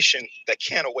see a nation that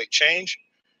can't await change,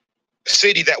 a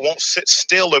city that won't sit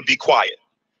still or be quiet.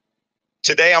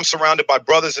 Today, I'm surrounded by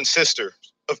brothers and sisters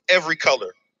of every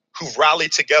color who've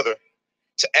rallied together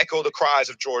to echo the cries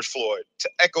of George Floyd, to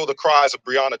echo the cries of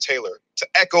Breonna Taylor, to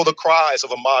echo the cries of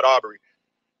Ahmaud Arbery,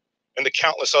 and the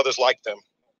countless others like them.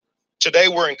 Today,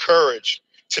 we're encouraged.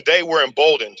 Today, we're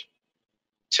emboldened.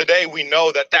 Today, we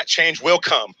know that that change will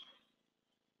come.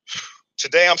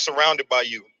 Today, I'm surrounded by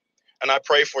you, and I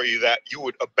pray for you that you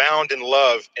would abound in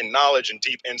love and knowledge and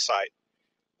deep insight,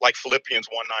 like Philippians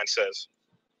 1:9 says.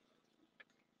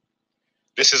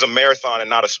 This is a marathon and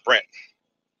not a sprint.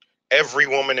 Every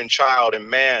woman and child and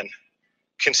man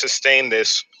can sustain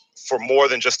this for more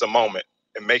than just a moment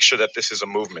and make sure that this is a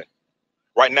movement.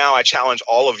 Right now, I challenge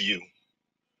all of you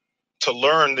to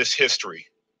learn this history,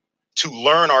 to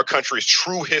learn our country's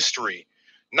true history,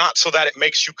 not so that it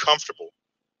makes you comfortable,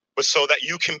 but so that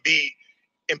you can be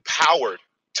empowered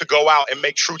to go out and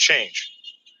make true change.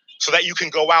 So that you can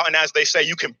go out and, as they say,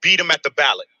 you can beat them at the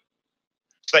ballot.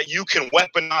 So that you can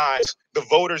weaponize the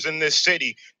voters in this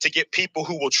city to get people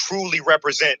who will truly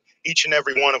represent each and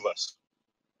every one of us.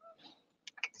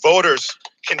 Voters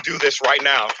can do this right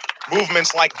now.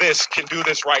 Movements like this can do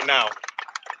this right now.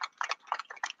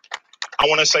 I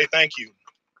want to say thank you.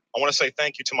 I want to say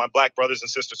thank you to my black brothers and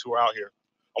sisters who are out here.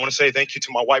 I want to say thank you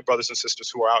to my white brothers and sisters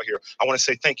who are out here. I want to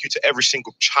say thank you to every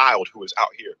single child who is out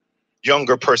here,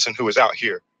 younger person who is out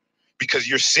here, because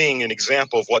you're seeing an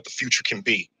example of what the future can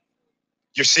be.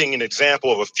 You're seeing an example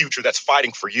of a future that's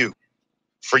fighting for you.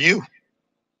 For you.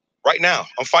 Right now,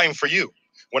 I'm fighting for you.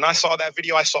 When I saw that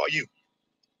video, I saw you.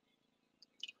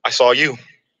 I saw you.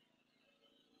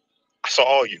 I saw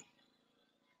all you.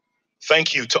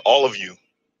 Thank you to all of you.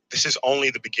 This is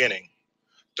only the beginning.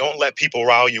 Don't let people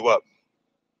rile you up.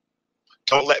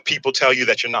 Don't let people tell you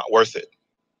that you're not worth it.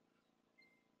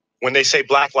 When they say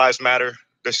Black Lives Matter,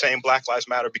 they're saying Black Lives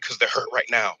Matter because they're hurt right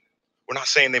now. We're not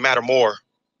saying they matter more.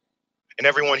 And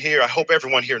everyone here, I hope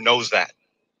everyone here knows that.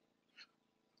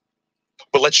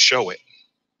 But let's show it.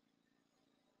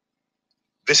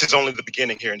 This is only the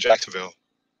beginning here in Jacksonville.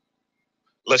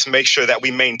 Let's make sure that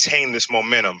we maintain this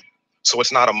momentum so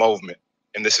it's not a movement,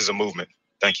 and this is a movement.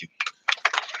 Thank you.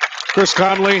 Chris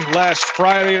Conley, last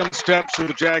Friday on the steps of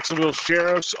the Jacksonville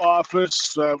Sheriff's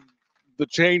Office, the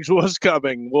change was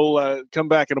coming. We'll come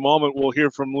back in a moment. We'll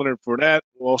hear from Leonard Fournette.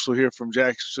 We'll also hear from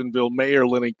Jacksonville Mayor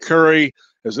Lenny Curry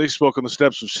as they spoke on the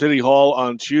steps of City Hall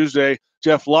on Tuesday.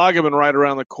 Jeff Lageman right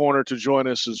around the corner to join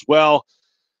us as well.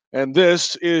 And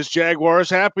this is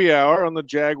Jaguars Happy Hour on the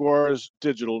Jaguars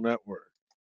Digital Network.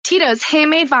 Tito's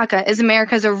Handmade Vodka is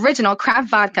America's original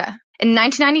craft vodka. In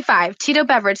 1995, Tito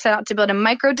Beverage set out to build a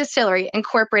micro distillery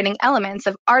incorporating elements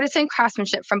of artisan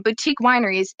craftsmanship from boutique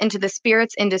wineries into the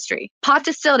spirits industry. Pot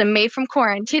distilled and made from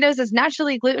corn, Tito's is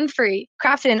naturally gluten-free,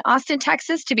 crafted in Austin,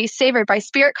 Texas to be savored by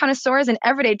spirit connoisseurs and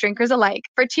everyday drinkers alike.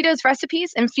 For Tito's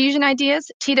recipes, infusion ideas,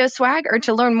 Tito's swag, or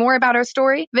to learn more about our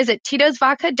story, visit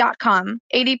titosvodka.com.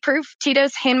 80 proof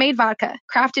Tito's Handmade Vodka,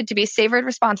 crafted to be savored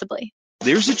responsibly.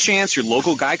 There's a chance your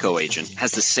local Geico agent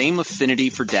has the same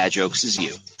affinity for dad jokes as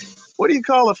you. What do you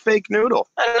call a fake noodle?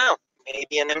 I don't know.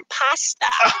 Maybe an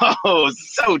impasta. Oh,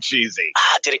 so cheesy.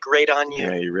 Did it grate on you?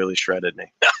 Yeah, you really shredded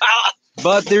me.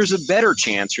 But there's a better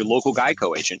chance your local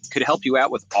Geico agent could help you out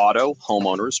with auto,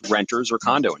 homeowners, renters, or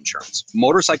condo insurance.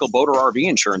 Motorcycle, boat, or RV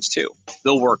insurance, too.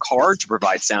 They'll work hard to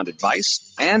provide sound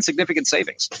advice and significant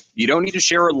savings. You don't need to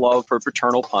share a love for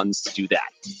fraternal puns to do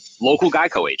that. Local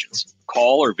Geico agents.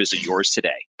 Call or visit yours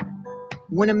today.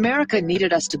 When America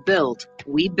needed us to build,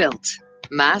 we built.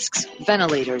 Masks,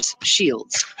 ventilators,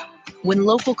 shields. When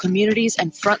local communities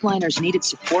and frontliners needed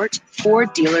support,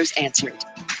 Ford dealers answered.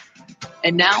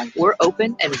 And now we're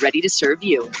open and ready to serve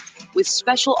you with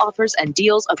special offers and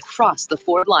deals across the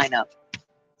Ford lineup.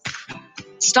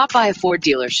 Stop by a Ford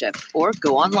dealership or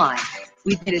go online.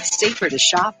 We've made it safer to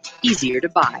shop, easier to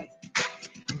buy.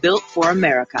 Built for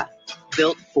America.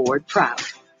 Built Ford proud.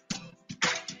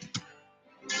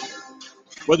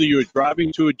 Whether you're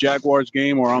driving to a Jaguars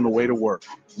game or on the way to work,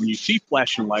 when you see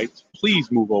flashing lights,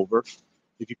 please move over.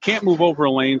 If you can't move over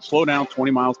a lane, slow down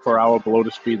 20 miles per hour below the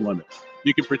speed limit.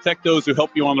 You can protect those who help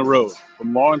you on the road,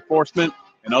 from law enforcement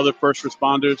and other first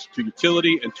responders to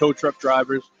utility and tow truck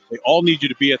drivers. They all need you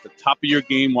to be at the top of your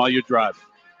game while you're driving.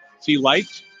 See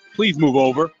lights? Please move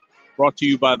over. Brought to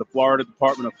you by the Florida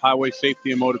Department of Highway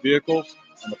Safety and Motor Vehicles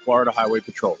and the Florida Highway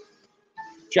Patrol.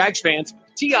 Jags fans,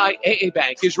 TIAA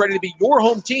Bank is ready to be your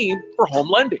home team for home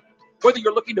lending. Whether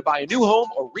you're looking to buy a new home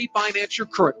or refinance your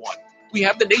current one, we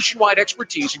have the nationwide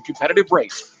expertise and competitive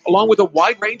rates, along with a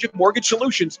wide range of mortgage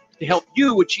solutions to help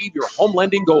you achieve your home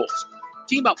lending goals.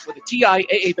 Team up with a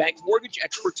TIAA Bank mortgage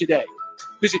expert today.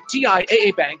 Visit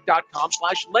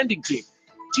TIAABank.com/lending team.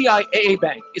 TIAA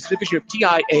Bank is a division of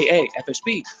TIAA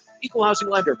FSB, Equal Housing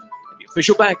Lender, and the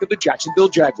official bank of the Jacksonville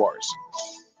Jaguars.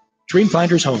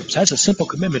 Dreamfinders Homes has a simple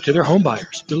commitment to their home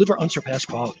buyers. Deliver unsurpassed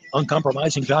quality,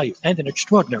 uncompromising value, and an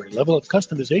extraordinary level of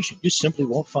customization you simply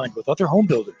won't find with other home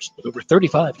builders. With over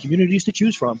 35 communities to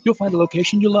choose from, you'll find a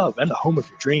location you love and the home of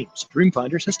your dreams.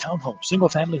 Dreamfinders has townhomes,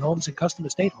 single-family homes, and custom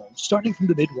estate homes starting from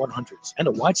the mid-100s, and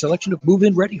a wide selection of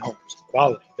move-in ready homes.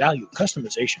 Quality, value,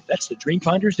 customization. That's the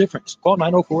Dreamfinders difference. Call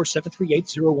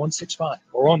 904-738-0165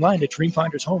 or online at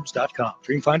dreamfindershomes.com.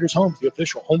 Dreamfinders Homes, the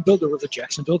official home builder of the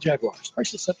Jacksonville Jaguars.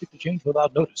 Prices subject to change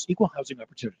without notice. Equal housing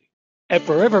opportunity. At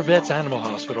Forever Vets Animal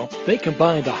Hospital, they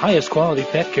combine the highest quality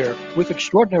pet care with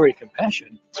extraordinary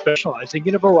compassion, specializing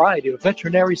in a variety of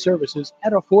veterinary services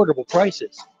at affordable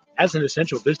prices. As an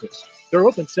essential business, they're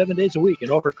open 7 days a week and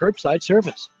offer curbside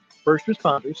service. First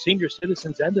responders, senior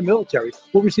citizens, and the military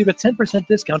will receive a 10%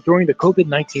 discount during the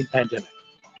COVID-19 pandemic.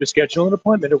 To schedule an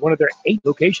appointment at one of their 8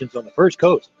 locations on the First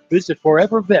Coast, visit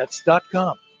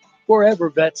forevervets.com.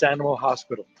 Forever Vets Animal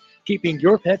Hospital, keeping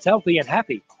your pets healthy and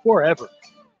happy forever.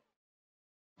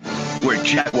 Where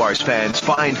Jaguars fans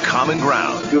find common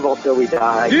ground. Duval till we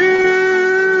die.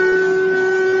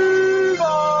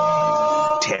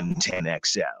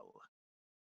 1010XL.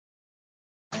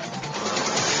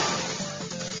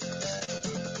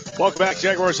 Welcome back,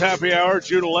 Jaguars Happy Hour.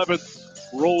 June 11th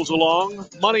rolls along.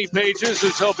 Money Pages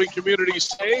is helping communities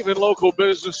save and local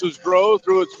businesses grow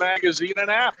through its magazine and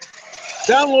app.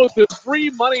 Download the free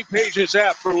Money Pages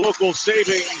app for local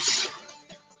savings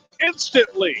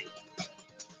instantly.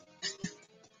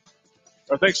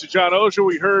 Our thanks to John Oehser.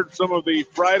 We heard some of the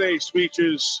Friday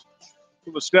speeches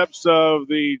from the steps of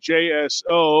the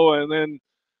JSO, and then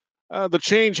the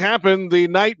change happened the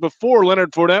night before.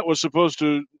 Leonard Fournette was supposed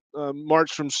to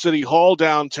march from City Hall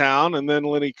downtown, and then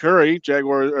Lenny Curry,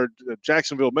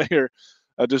 Jacksonville mayor,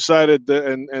 decided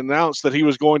and announced that he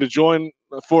was going to join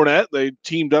Fournette. They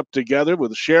teamed up together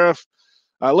with the sheriff.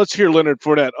 Let's hear Leonard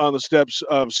Fournette on the steps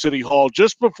of City Hall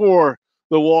just before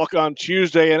the walk on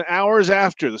Tuesday and hours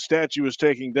after the statue was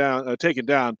taken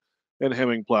down in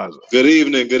Hemming Plaza. Good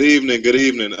evening.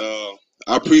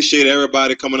 I appreciate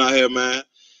everybody coming out here, man.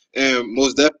 And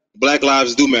most that Black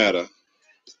lives do matter.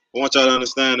 I want y'all to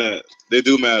understand that they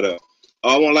do matter.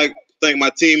 I want to thank my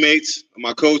teammates,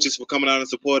 my coaches for coming out and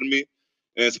supporting me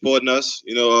and supporting us.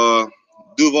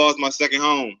 Duval's my second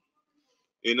home.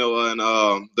 And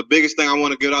the biggest thing I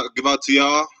want to give out to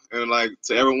y'all and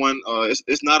to everyone,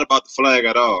 it's not about the flag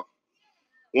at all.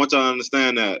 I want y'all to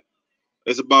understand that.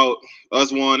 It's about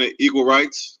us wanting equal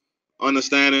rights,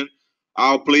 understanding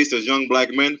our place as young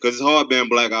black men, because it's hard being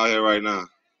black out here right now.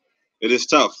 It is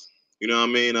tough. You know what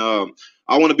I mean?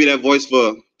 I want to be that voice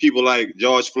for people like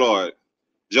George Floyd,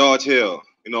 George Hill,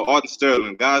 Alton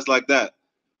Sterling, guys like that.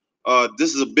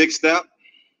 This is a big step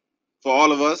for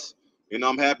all of us.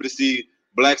 I'm happy to see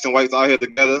blacks and whites out here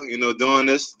together, doing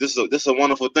this. This is a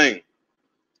wonderful thing.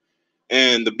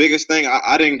 And the biggest thing,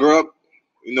 I didn't grow up,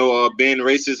 being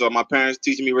racist or my parents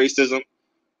teaching me racism.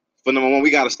 But number one, we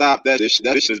got to stop that. That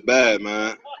shit is bad,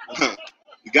 man.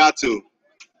 You got to.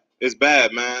 It's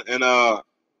bad, man.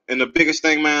 And the biggest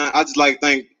thing, man, I just like to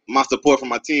thank my support from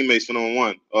my teammates for number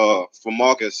one. For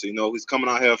Marcus, who's coming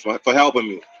out here for helping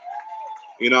me.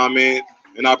 You know what I mean?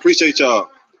 And I appreciate y'all.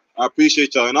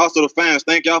 And also the fans,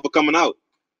 thank y'all for coming out.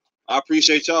 I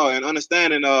appreciate y'all and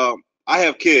understanding. I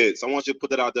have kids. I want you to put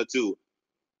that out there too.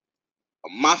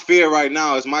 My fear right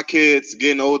now is my kids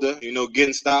getting older,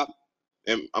 getting stopped,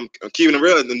 and I'm keeping it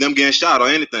real, and them getting shot or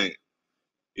anything.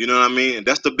 You know what I mean? And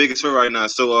that's the biggest fear right now.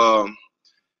 So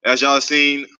as y'all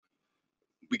seen,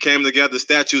 we came together. The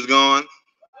statue's gone.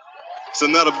 It's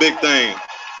another big thing.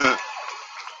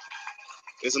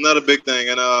 It's another big thing,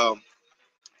 and I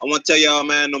want to tell y'all,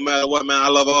 man, no matter what, man, I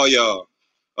love all y'all.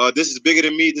 This is bigger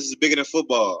than me. This is bigger than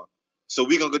football. So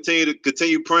we're gonna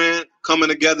continue praying, coming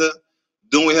together,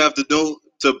 doing what we have to do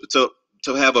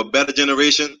to have a better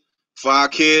generation for our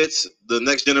kids, the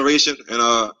next generation,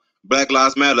 and Black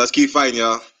Lives Matter. Let's keep fighting,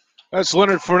 y'all. That's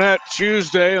Leonard Fournette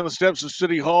Tuesday on the steps of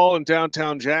City Hall in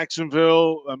downtown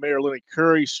Jacksonville. Mayor Lenny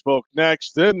Curry spoke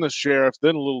next, then the sheriff,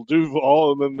 then Little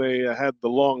Duval, and then they had the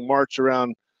long march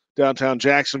around downtown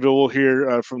Jacksonville. We'll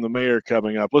hear from the mayor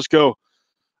coming up. Let's go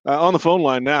on the phone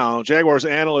line now. Jaguars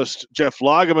analyst Jeff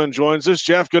Lageman joins us.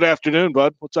 Jeff, good afternoon,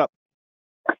 bud. What's up?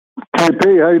 Hey,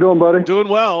 P, how you doing, buddy? Doing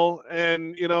well,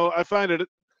 and I find it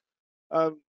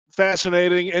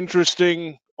fascinating,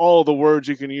 interesting, all the words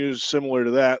you can use similar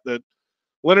to that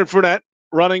Leonard Fournette,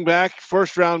 running back,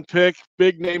 first-round pick,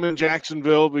 big name in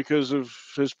Jacksonville because of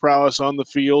his prowess on the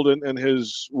field and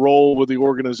his role with the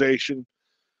organization.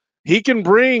 He can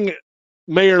bring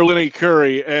Mayor Lenny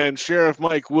Curry and Sheriff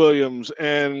Mike Williams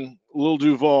and Lil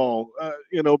Duval,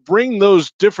 bring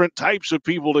those different types of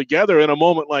people together in a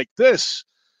moment like this.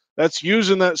 That's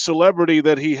using that celebrity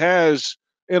that he has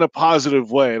in a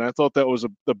positive way, and I thought that was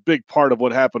a big part of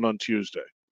what happened on Tuesday.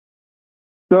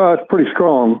 No, it's pretty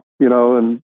strong,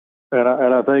 and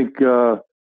I think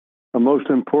most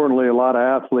importantly, a lot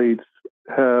of athletes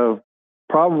have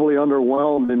probably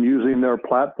underwhelmed in using their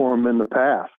platform in the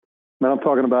past. Now I'm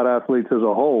talking about athletes as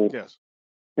a whole. Yes.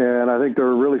 And I think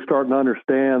they're really starting to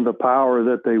understand the power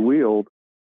that they wield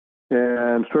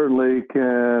and certainly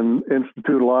can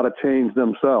institute a lot of change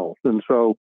themselves. And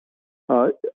so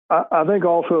I think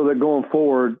also that going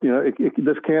forward,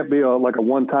 this can't be like a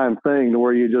one-time thing to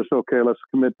where you just, okay, let's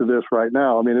commit to this right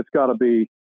now. I mean, this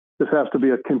has to be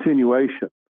a continuation,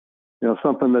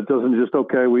 something that doesn't just,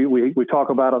 okay, we talk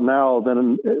about it now,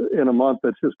 then in a month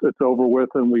it's over with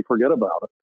and we forget about it.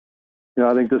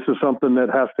 I think this is something that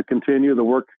has to continue. The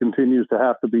work continues to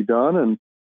have to be done.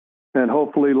 And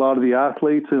hopefully a lot of the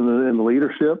athletes and the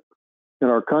leadership in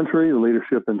our country, the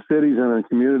leadership in cities and in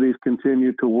communities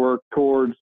continue to work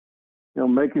towards,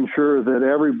 making sure that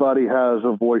everybody has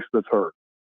a voice that's heard.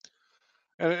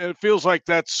 And it feels like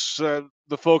that's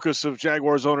the focus of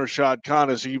Jaguars owner Shad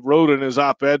Khan, as he wrote in his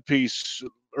op-ed piece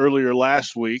earlier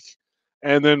last week,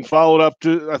 and then followed up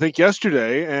to, I think,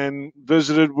 yesterday and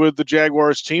visited with the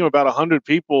Jaguars team, about 100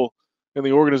 people in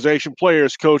the organization,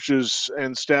 players, coaches,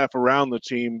 and staff around the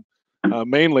team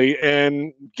mainly,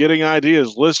 and getting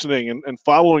ideas, listening, and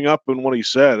following up on what he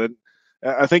said. And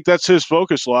I think that's his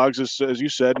focus, Logs, as you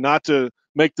said, not to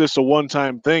make this a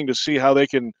one-time thing, to see how they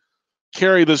can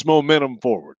carry this momentum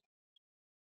forward.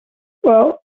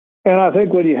 Well, and I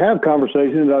think when you have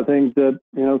conversations, I think that,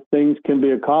 things can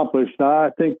be accomplished. Now, I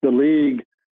think the league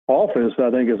office,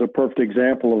 is a perfect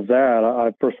example of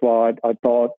that. First of all, I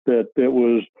thought that it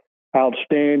was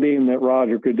outstanding that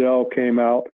Roger Goodell came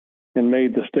out and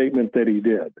made the statement that he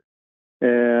did.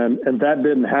 And that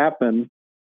didn't happen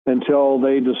until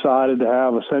they decided to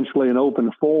have essentially an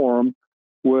open forum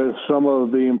with some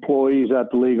of the employees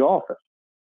at the league office.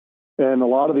 And a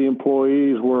lot of the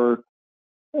employees were,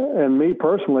 and me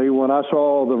personally, when I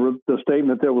saw the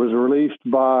statement that was released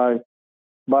by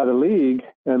the league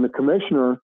and the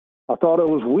commissioner, I thought it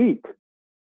was weak.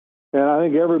 And I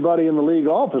think everybody in the league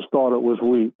office thought it was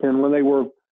weak. And when they were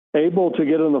able to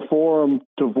get in the forum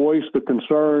to voice the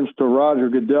concerns to Roger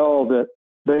Goodell, that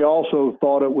they also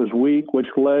thought it was weak, which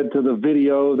led to the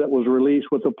video that was released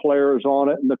with the players on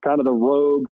it and the kind of the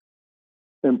rogue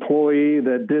employee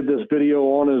that did this video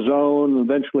on his own.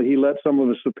 Eventually he let some of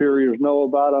his superiors know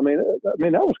about it. I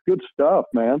mean, that was good stuff,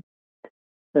 man.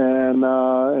 And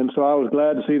so I was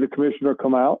glad to see the commissioner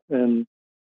come out and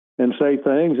say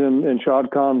things, and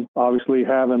Shad Khan obviously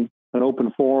having an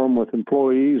open forum with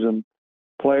employees and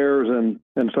players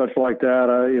and such like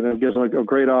that. Gives a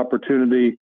great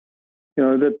opportunity,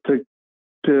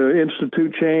 to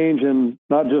institute change, and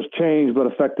not just change, but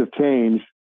effective change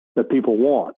that people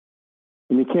want.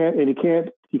 And you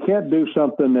can't do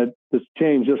something that's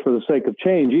change just for the sake of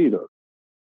change either.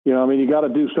 You got to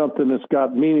do something that's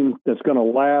got meaning, that's going to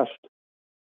last.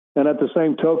 And at the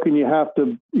same token, you have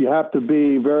to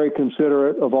be very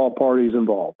considerate of all parties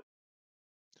involved.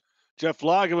 Jeff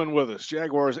Lageman with us,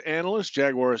 Jaguars analyst,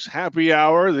 Jaguars Happy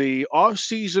Hour. The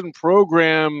offseason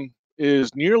program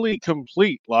is nearly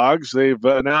complete, Logs. They've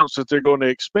announced that they're going to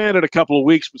expand it a couple of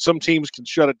weeks, but some teams can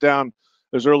shut it down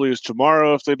as early as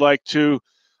tomorrow if they'd like to.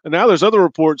 And now there's other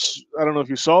reports, I don't know if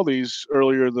you saw these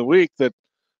earlier in the week, that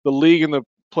the league and the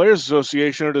Players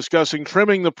Association are discussing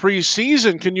trimming the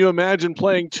preseason. Can you imagine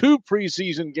playing 2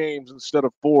 preseason games instead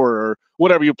of 4, or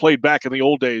whatever you played back in the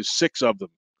old days, 6 of them?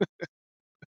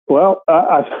 Well,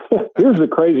 here's the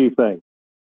crazy thing.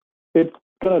 It's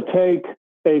going to take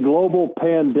a global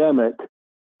pandemic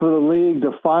for the league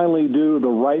to finally do the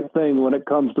right thing when it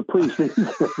comes to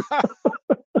preseason.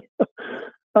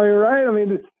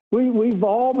 Right? We've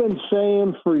all been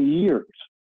saying for years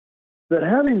that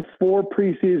having 4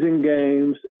 preseason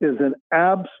games is an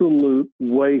absolute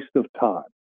waste of time.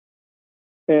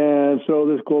 And so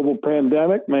this global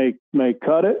pandemic may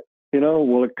cut it.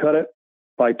 Will it cut it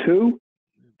by 2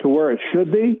 to where it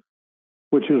should be,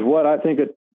 which is what I think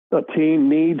a team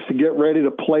needs to get ready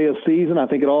to play a season. I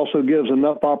think it also gives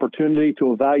enough opportunity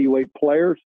to evaluate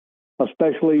players,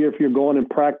 especially if you're going and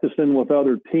practicing with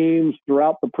other teams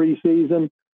throughout the preseason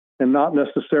and not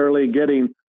necessarily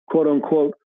getting quote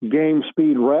unquote game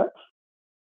speed reps.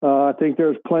 I think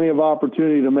there's plenty of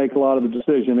opportunity to make a lot of the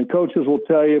decision, and coaches will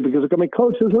tell you, because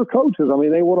coaches are coaches.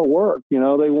 They want to work. They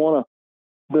want to.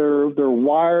 They're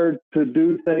wired to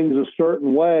do things a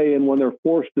certain way, and when they're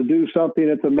forced to do something,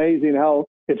 it's amazing how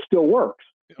it still works.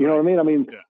 You know what I mean?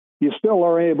 You still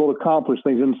are able to accomplish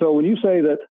things. And so when you say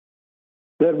that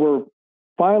we're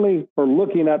finally are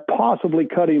looking at possibly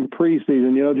cutting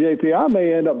preseason, JP, I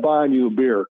may end up buying you a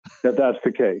beer if that's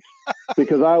the case,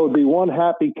 because I would be one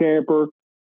happy camper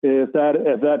if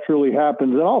that truly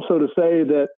happens. And also to say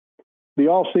that the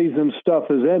all-season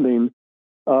stuff is ending.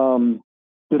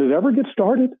 Did it ever get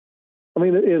started?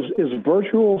 Is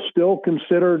virtual still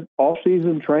considered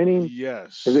off-season training?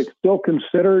 Yes. Is it still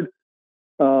considered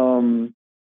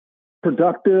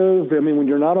productive? When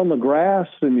you're not on the grass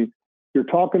and you're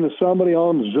talking to somebody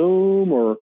on Zoom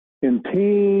or in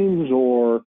Teams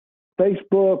or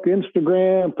Facebook,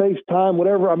 Instagram, FaceTime,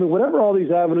 whatever. Whatever all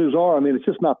these avenues are, it's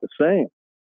just not the same.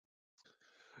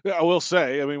 Yeah, I will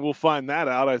say, we'll find that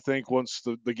out, I think, once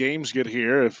the games get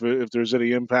here, if there's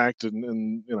any impact,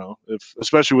 and if,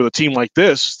 especially with a team like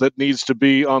this that needs to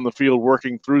be on the field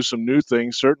working through some new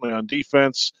things, certainly on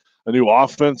defense, a new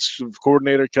offensive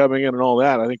coordinator coming in and all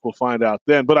that. I think we'll find out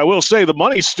then. But I will say the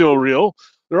money's still real.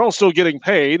 They're all still getting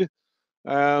paid.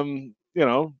 Being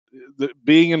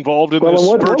involved in this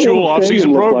virtual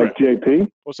offseason program. Like, JP?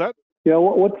 What's that?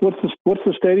 What's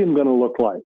the stadium going to look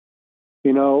like?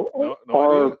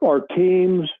 Are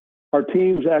teams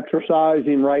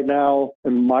exercising right now?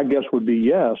 And my guess would be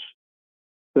yes,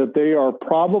 that they are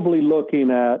probably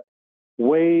looking at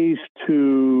ways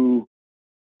to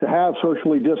have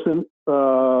socially distant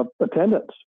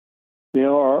attendance.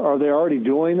 Are they already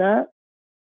doing that?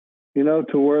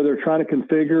 To where they're trying to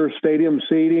configure stadium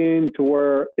seating to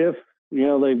where if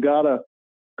they've got to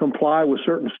comply with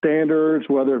certain standards,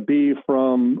 whether it be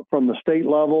from the state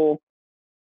level.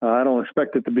 I don't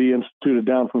expect it to be instituted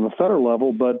down from the federal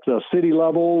level, but city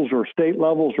levels or state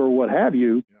levels or what have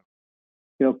you.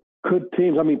 Could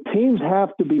teams? Teams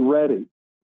have to be ready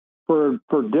for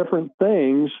different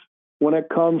things when it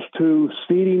comes to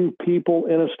seating people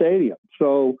in a stadium.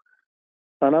 So,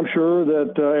 and I'm sure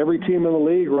that every team in the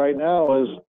league right now is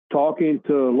talking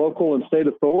to local and state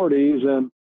authorities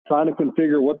and trying to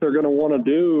configure what they're going to want to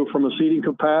do from a seating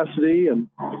capacity and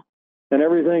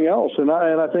everything else. And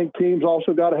I think teams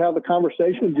also got to have the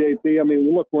conversation,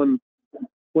 JP. Look, when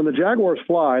the Jaguars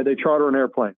fly, they charter an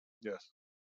airplane. Yes.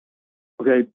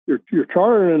 Okay, you're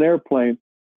chartering an airplane.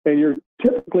 and you're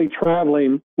typically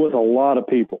traveling with a lot of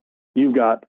people. You've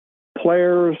got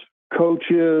players,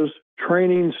 coaches,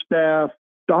 training staff,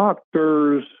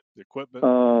 doctors,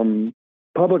 equipment,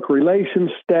 public relations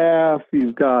staff.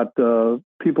 You've got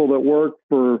people that work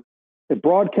for the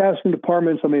broadcasting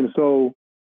departments. I mean, so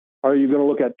are you going to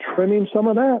look at trimming some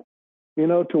of that,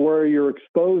 to where you're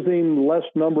exposing less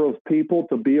number of people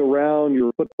to be around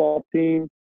your football team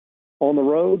on the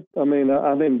road? I mean,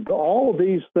 all of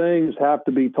these things have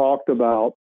to be talked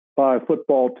about by a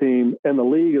football team and the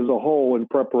league as a whole in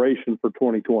preparation for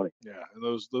 2020. Yeah, and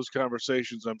those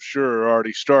conversations, I'm sure, are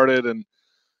already started, and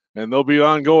they'll be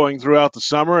ongoing throughout the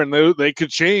summer, and they could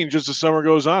change as the summer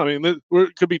goes on. I mean,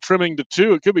 it could be trimming to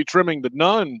 2. It could be trimming to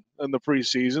none in the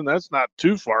preseason. That's not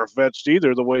too far-fetched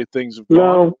either, the way things have gone.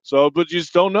 No. So, but you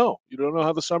just don't know. You don't know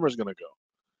how the summer's going to go.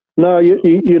 No,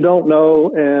 you don't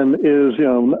know, and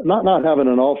not having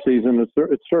an off season,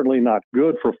 it's certainly not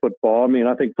good for football. I mean,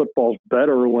 I think football's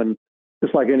better when,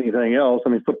 just like anything else, I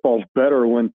mean, football's better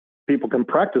when people can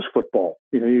practice football.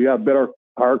 You got better,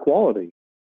 higher quality.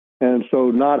 And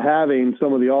so not having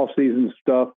some of the off season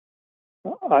stuff,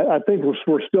 I think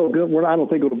we're still good. I don't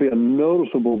think it'll be a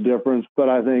noticeable difference, but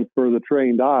I think for the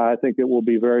trained eye, I think it will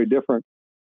be very different,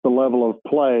 the level of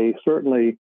play,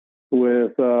 certainly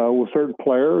with certain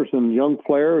players and young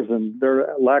players and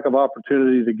their lack of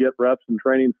opportunity to get reps and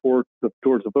training towards the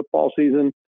football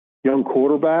season, young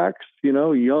quarterbacks,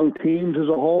 young teams as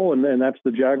a whole. And that's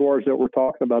the Jaguars that we're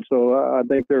talking about. So I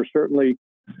think there's certainly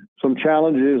some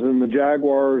challenges, and the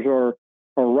Jaguars are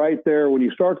right there. When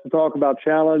you start to talk about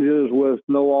challenges with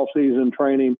no off-season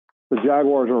training, the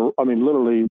Jaguars are,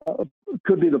 literally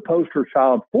could be the poster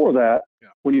child for that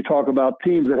when you talk about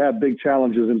teams that have big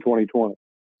challenges in 2020.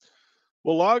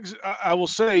 Well, Logs, I will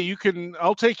say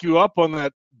I'll take you up on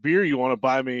that beer you want to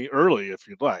buy me early if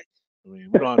you'd like. I mean,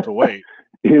 we don't have to wait.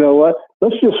 You know what?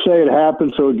 Let's just say it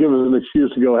happened so it gives us an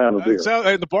excuse to go have a beer.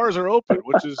 And the bars are open,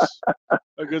 which is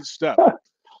a good step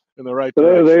in the right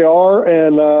direction. They are,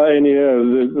 and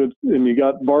you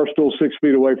got bar stools 6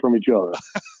 feet away from each other.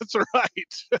 That's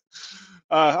right.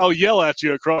 I'll yell at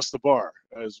you across the bar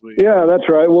as we. Yeah, that's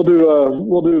right. We'll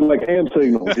do like hand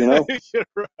signals, You're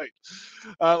right.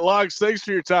 Logs, thanks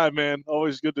for your time, man.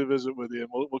 Always good to visit with you, and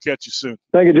we'll catch you soon.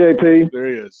 Thank you, JP. There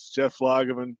he is, Jeff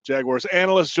Lageman, Jaguars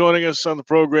analyst, joining us on the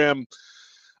program.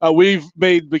 We've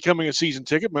made becoming a season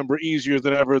ticket member easier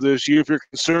than ever this year. If you're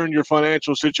concerned your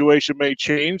financial situation may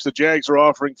change, the Jags are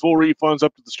offering full refunds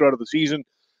up to the start of the season,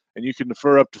 and you can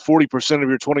defer up to 40% of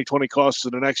your 2020 costs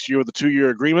in the next year with a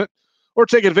 2-year agreement, or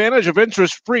take advantage of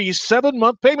interest-free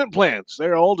 7-month payment plans.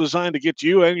 They're all designed to get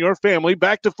you and your family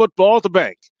back to football at the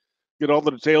bank. Get all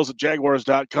the details at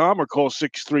Jaguars.com or call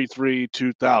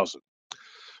 633-2000.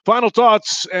 Final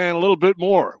thoughts and a little bit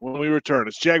more when we return.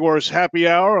 It's Jaguars Happy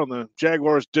Hour on the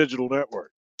Jaguars Digital Network.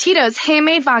 Tito's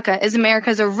Handmade Vodka is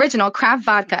America's original craft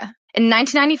vodka. In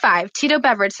 1995, Tito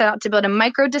Beverage set out to build a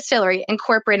micro distillery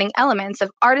incorporating elements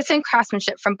of artisan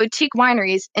craftsmanship from boutique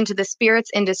wineries into the spirits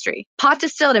industry. Pot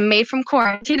distilled and made from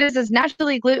corn, Tito's is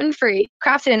naturally gluten-free,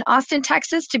 crafted in Austin,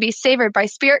 Texas to be savored by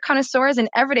spirit connoisseurs and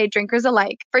everyday drinkers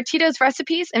alike. For Tito's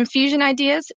recipes, infusion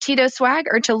ideas, Tito's swag,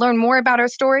 or to learn more about our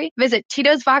story, visit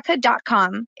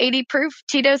titosvodka.com. 80 proof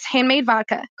Tito's Handmade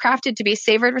Vodka, crafted to be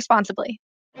savored responsibly.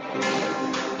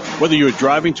 Whether you're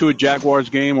driving to a Jaguars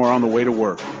game or on the way to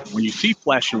work, when you see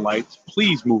flashing lights,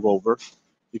 please move over.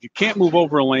 If you can't move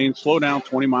over a lane, slow down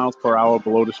 20 miles per hour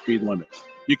below the speed limit.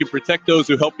 You can protect those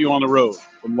who help you on the road,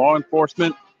 from law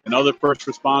enforcement and other first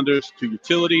responders to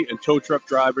utility and tow truck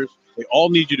drivers. They all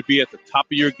need you to be at the top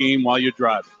of your game while you're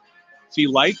driving. See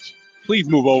lights? Please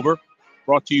move over.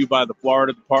 Brought to you by the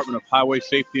Florida Department of Highway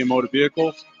Safety and Motor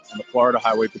Vehicles and the Florida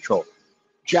Highway Patrol.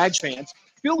 Jags fans,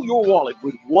 fill your wallet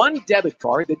with one debit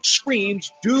card that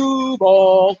screams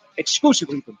Duval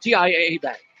exclusively from TIAA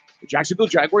Bank. The Jacksonville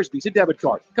Jaguars Visa debit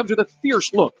card comes with a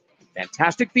fierce look and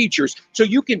fantastic features so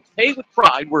you can pay with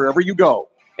pride wherever you go.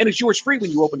 And it's yours free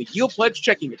when you open a Yield Pledge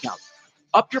checking account.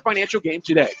 Up your financial game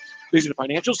today. Visit a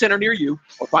financial center near you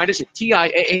or find us at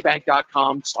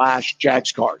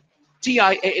TIAABank.com/JagsCard.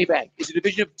 TIAA Bank is a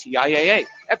division of TIAA,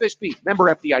 FSB,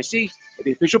 member FDIC, and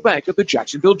the official bank of the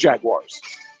Jacksonville Jaguars.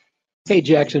 Hey,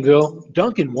 Jacksonville,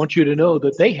 Dunkin' wants you to know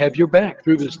that they have your back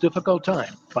through this difficult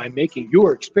time by making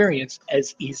your experience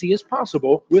as easy as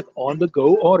possible with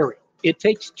on-the-go ordering. It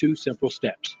takes 2 simple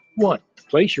steps. 1,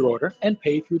 place your order and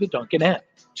pay through the Dunkin' app.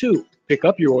 2, pick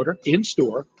up your order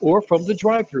in-store or from the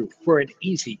drive-thru for an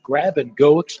easy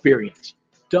grab-and-go experience.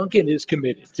 Dunkin' is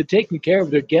committed to taking care of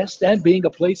their guests and being a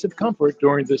place of comfort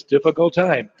during this difficult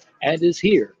time and is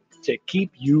here to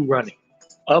keep you running.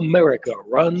 America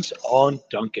runs on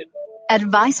Dunkin'. At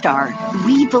ViStar,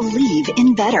 we believe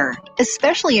in better,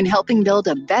 especially in helping build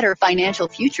a better financial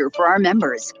future for our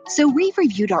members. So we've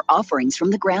reviewed our offerings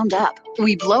from the ground up.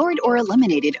 We've lowered or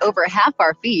eliminated over half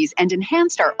our fees and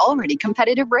enhanced our already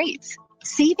competitive rates,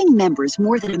 saving members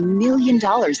more than $1 million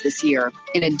this year,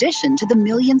 in addition to the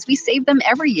millions we save them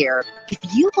every year. If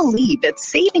you believe that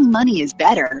saving money is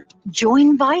better,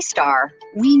 join ViStar.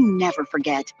 We never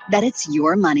forget that it's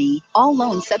your money. All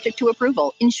loans subject to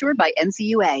approval, insured by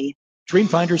NCUA.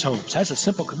 Dreamfinders Homes has a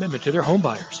simple commitment to their home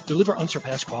buyers. Deliver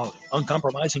unsurpassed quality,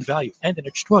 uncompromising value, and an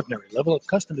extraordinary level of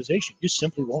customization you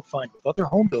simply won't find with other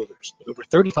home builders. With over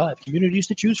 35 communities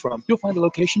to choose from, you'll find a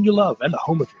location you love and the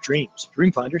home of your dreams.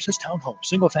 Dreamfinders has townhomes,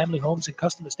 single-family homes, and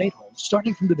custom estate homes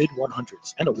starting from the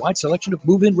mid-100s, and a wide selection of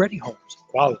move-in ready homes.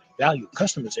 Quality, value,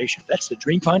 customization. That's the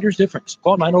Dreamfinders difference.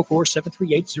 Call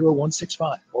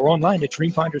 904-738-0165 or online at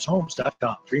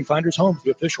dreamfindershomes.com. Dreamfinders Homes,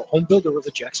 the official home builder of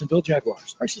the Jacksonville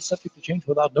Jaguars. Prices subject to change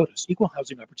without notice. Equal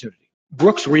housing opportunity.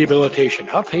 Brooks Rehabilitation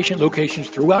outpatient locations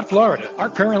throughout Florida are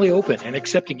currently open and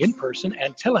accepting in-person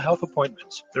and telehealth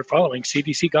appointments. They're following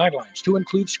CDC guidelines to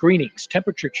include screenings,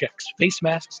 temperature checks, face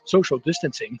masks, social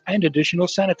distancing, and additional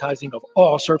sanitizing of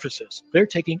all surfaces. They're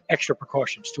taking extra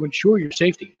precautions to ensure your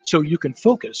safety so you can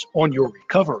focus on your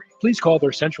recovery. Please call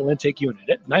their central intake unit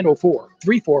at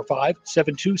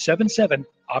 904-345-7277,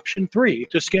 option 3,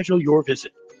 to schedule your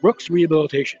visit. Brooks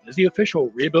Rehabilitation is the official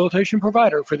rehabilitation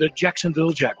provider for the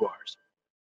Jacksonville Jaguars.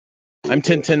 I'm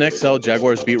 1010XL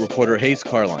Jaguars beat reporter Hayes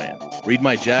Carlyon. Read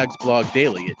my Jags blog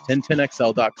daily at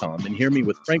 1010XL.com and hear me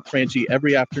with Frank Franchi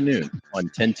every afternoon on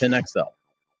 1010XL.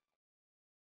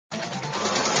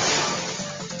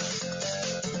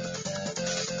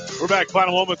 We're back.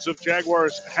 Final moments of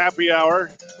Jaguars happy hour.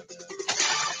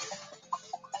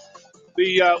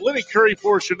 The Lenny Curry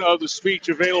portion of the speech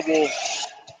available,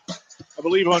 I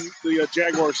believe, on the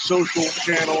Jaguars social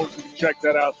channels. You can check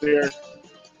that out there.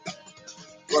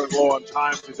 Running low on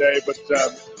time today, but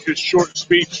his short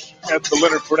speech at the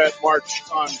Leonard Fournette March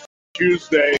on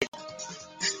Tuesday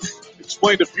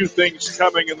explained a few things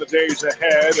coming in the days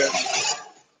ahead, and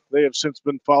they have since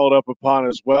been followed up upon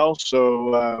as well.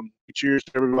 So cheers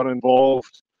to everyone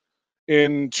involved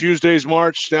in Tuesday's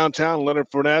march downtown.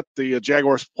 Leonard Fournette, the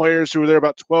Jaguars players who were there,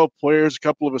 about 12 players, a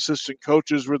couple of assistant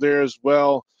coaches were there as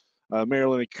well. Mayor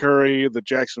Lenny Curry, the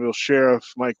Jacksonville Sheriff,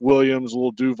 Mike Williams,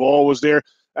 Lil Duval was there.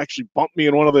 Actually bumped me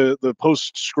in one of the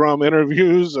post-scrum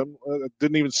interviews. I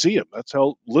didn't even see him. That's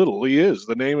how little he is.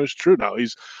 The name is true now.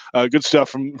 He's good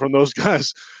stuff from those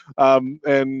guys.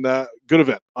 And good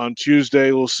event on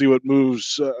Tuesday. We'll see what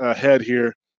moves ahead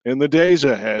here in the days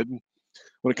ahead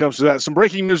when it comes to that. Some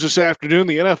breaking news this afternoon.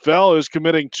 The NFL is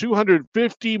committing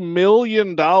 $250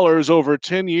 million over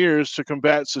 10 years to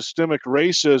combat systemic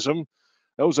racism.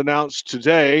 That was announced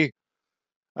today.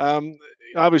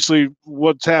 Obviously,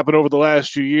 what's happened over the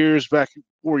last few years, back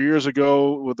 4 years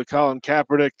ago with the Colin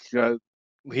Kaepernick,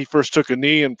 he first took a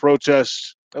knee in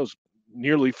protest. That was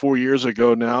nearly 4 years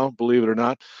ago now, believe it or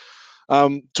not.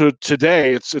 To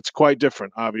today, it's quite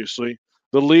different, obviously.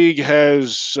 The league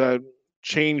has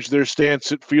changed their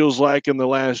stance, it feels like, in the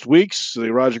last weeks.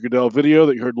 The Roger Goodell video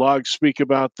that you heard Log speak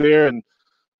about there, and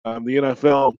the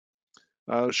NFL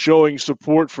showing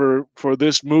support for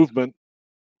this movement.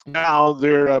 Now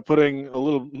they're putting a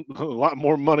lot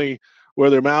more money where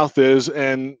their mouth is,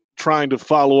 and trying to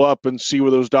follow up and see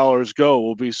where those dollars go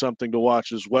will be something to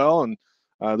watch as well. And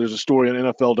there's a story on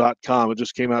NFL.com. It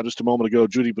just came out just a moment ago.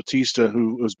 Judy Batista,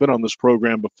 who has been on this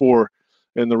program before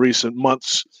in the recent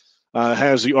months,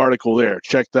 has the article there.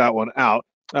 Check that one out.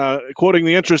 Quoting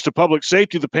the interest of public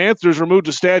safety, the Panthers removed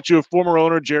a statue of former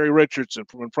owner Jerry Richardson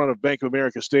from in front of Bank of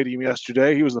America Stadium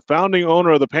yesterday. He was the founding owner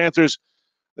of the Panthers.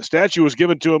 The statue was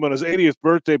given to him on his 80th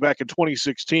birthday back in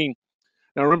 2016.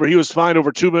 Now, remember, he was fined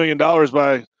over $2 million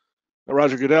by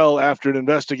Roger Goodell after an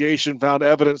investigation found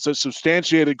evidence that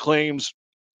substantiated claims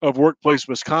of workplace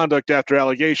misconduct after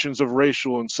allegations of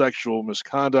racial and sexual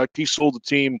misconduct. He sold the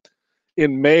team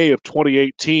in May of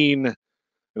 2018, and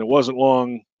it wasn't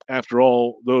long after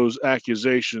all those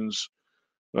accusations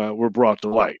were brought to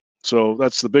light. So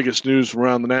that's the biggest news from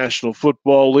around the National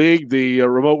Football League. The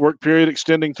remote work period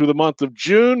extending through the month of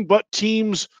June, but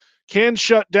teams can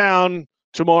shut down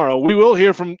tomorrow. We will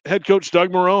hear from head coach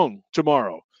Doug Marrone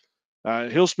tomorrow.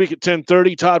 He'll speak at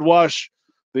 10:30. Todd Wash,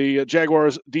 the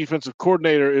Jaguars defensive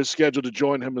coordinator, is scheduled to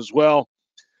join him as well.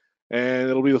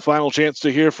 And it'll be the final chance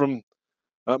to hear from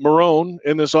Marrone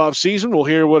in this offseason. We'll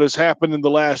hear what has happened in the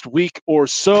last week or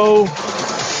so.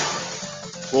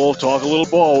 We'll talk a little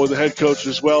ball with the head coach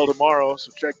as well tomorrow,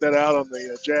 so check that out on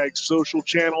the Jags social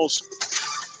channels.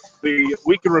 The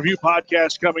Week in Review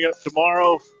podcast coming up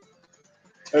tomorrow.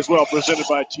 as well, presented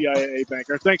by TIAA Bank.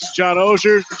 Our thanks to John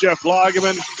Ozier, Jeff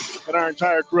Lageman, and our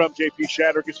entire crew. I'm JP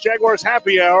Shadrick. It's Jaguars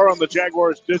Happy Hour on the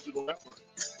Jaguars Digital Network.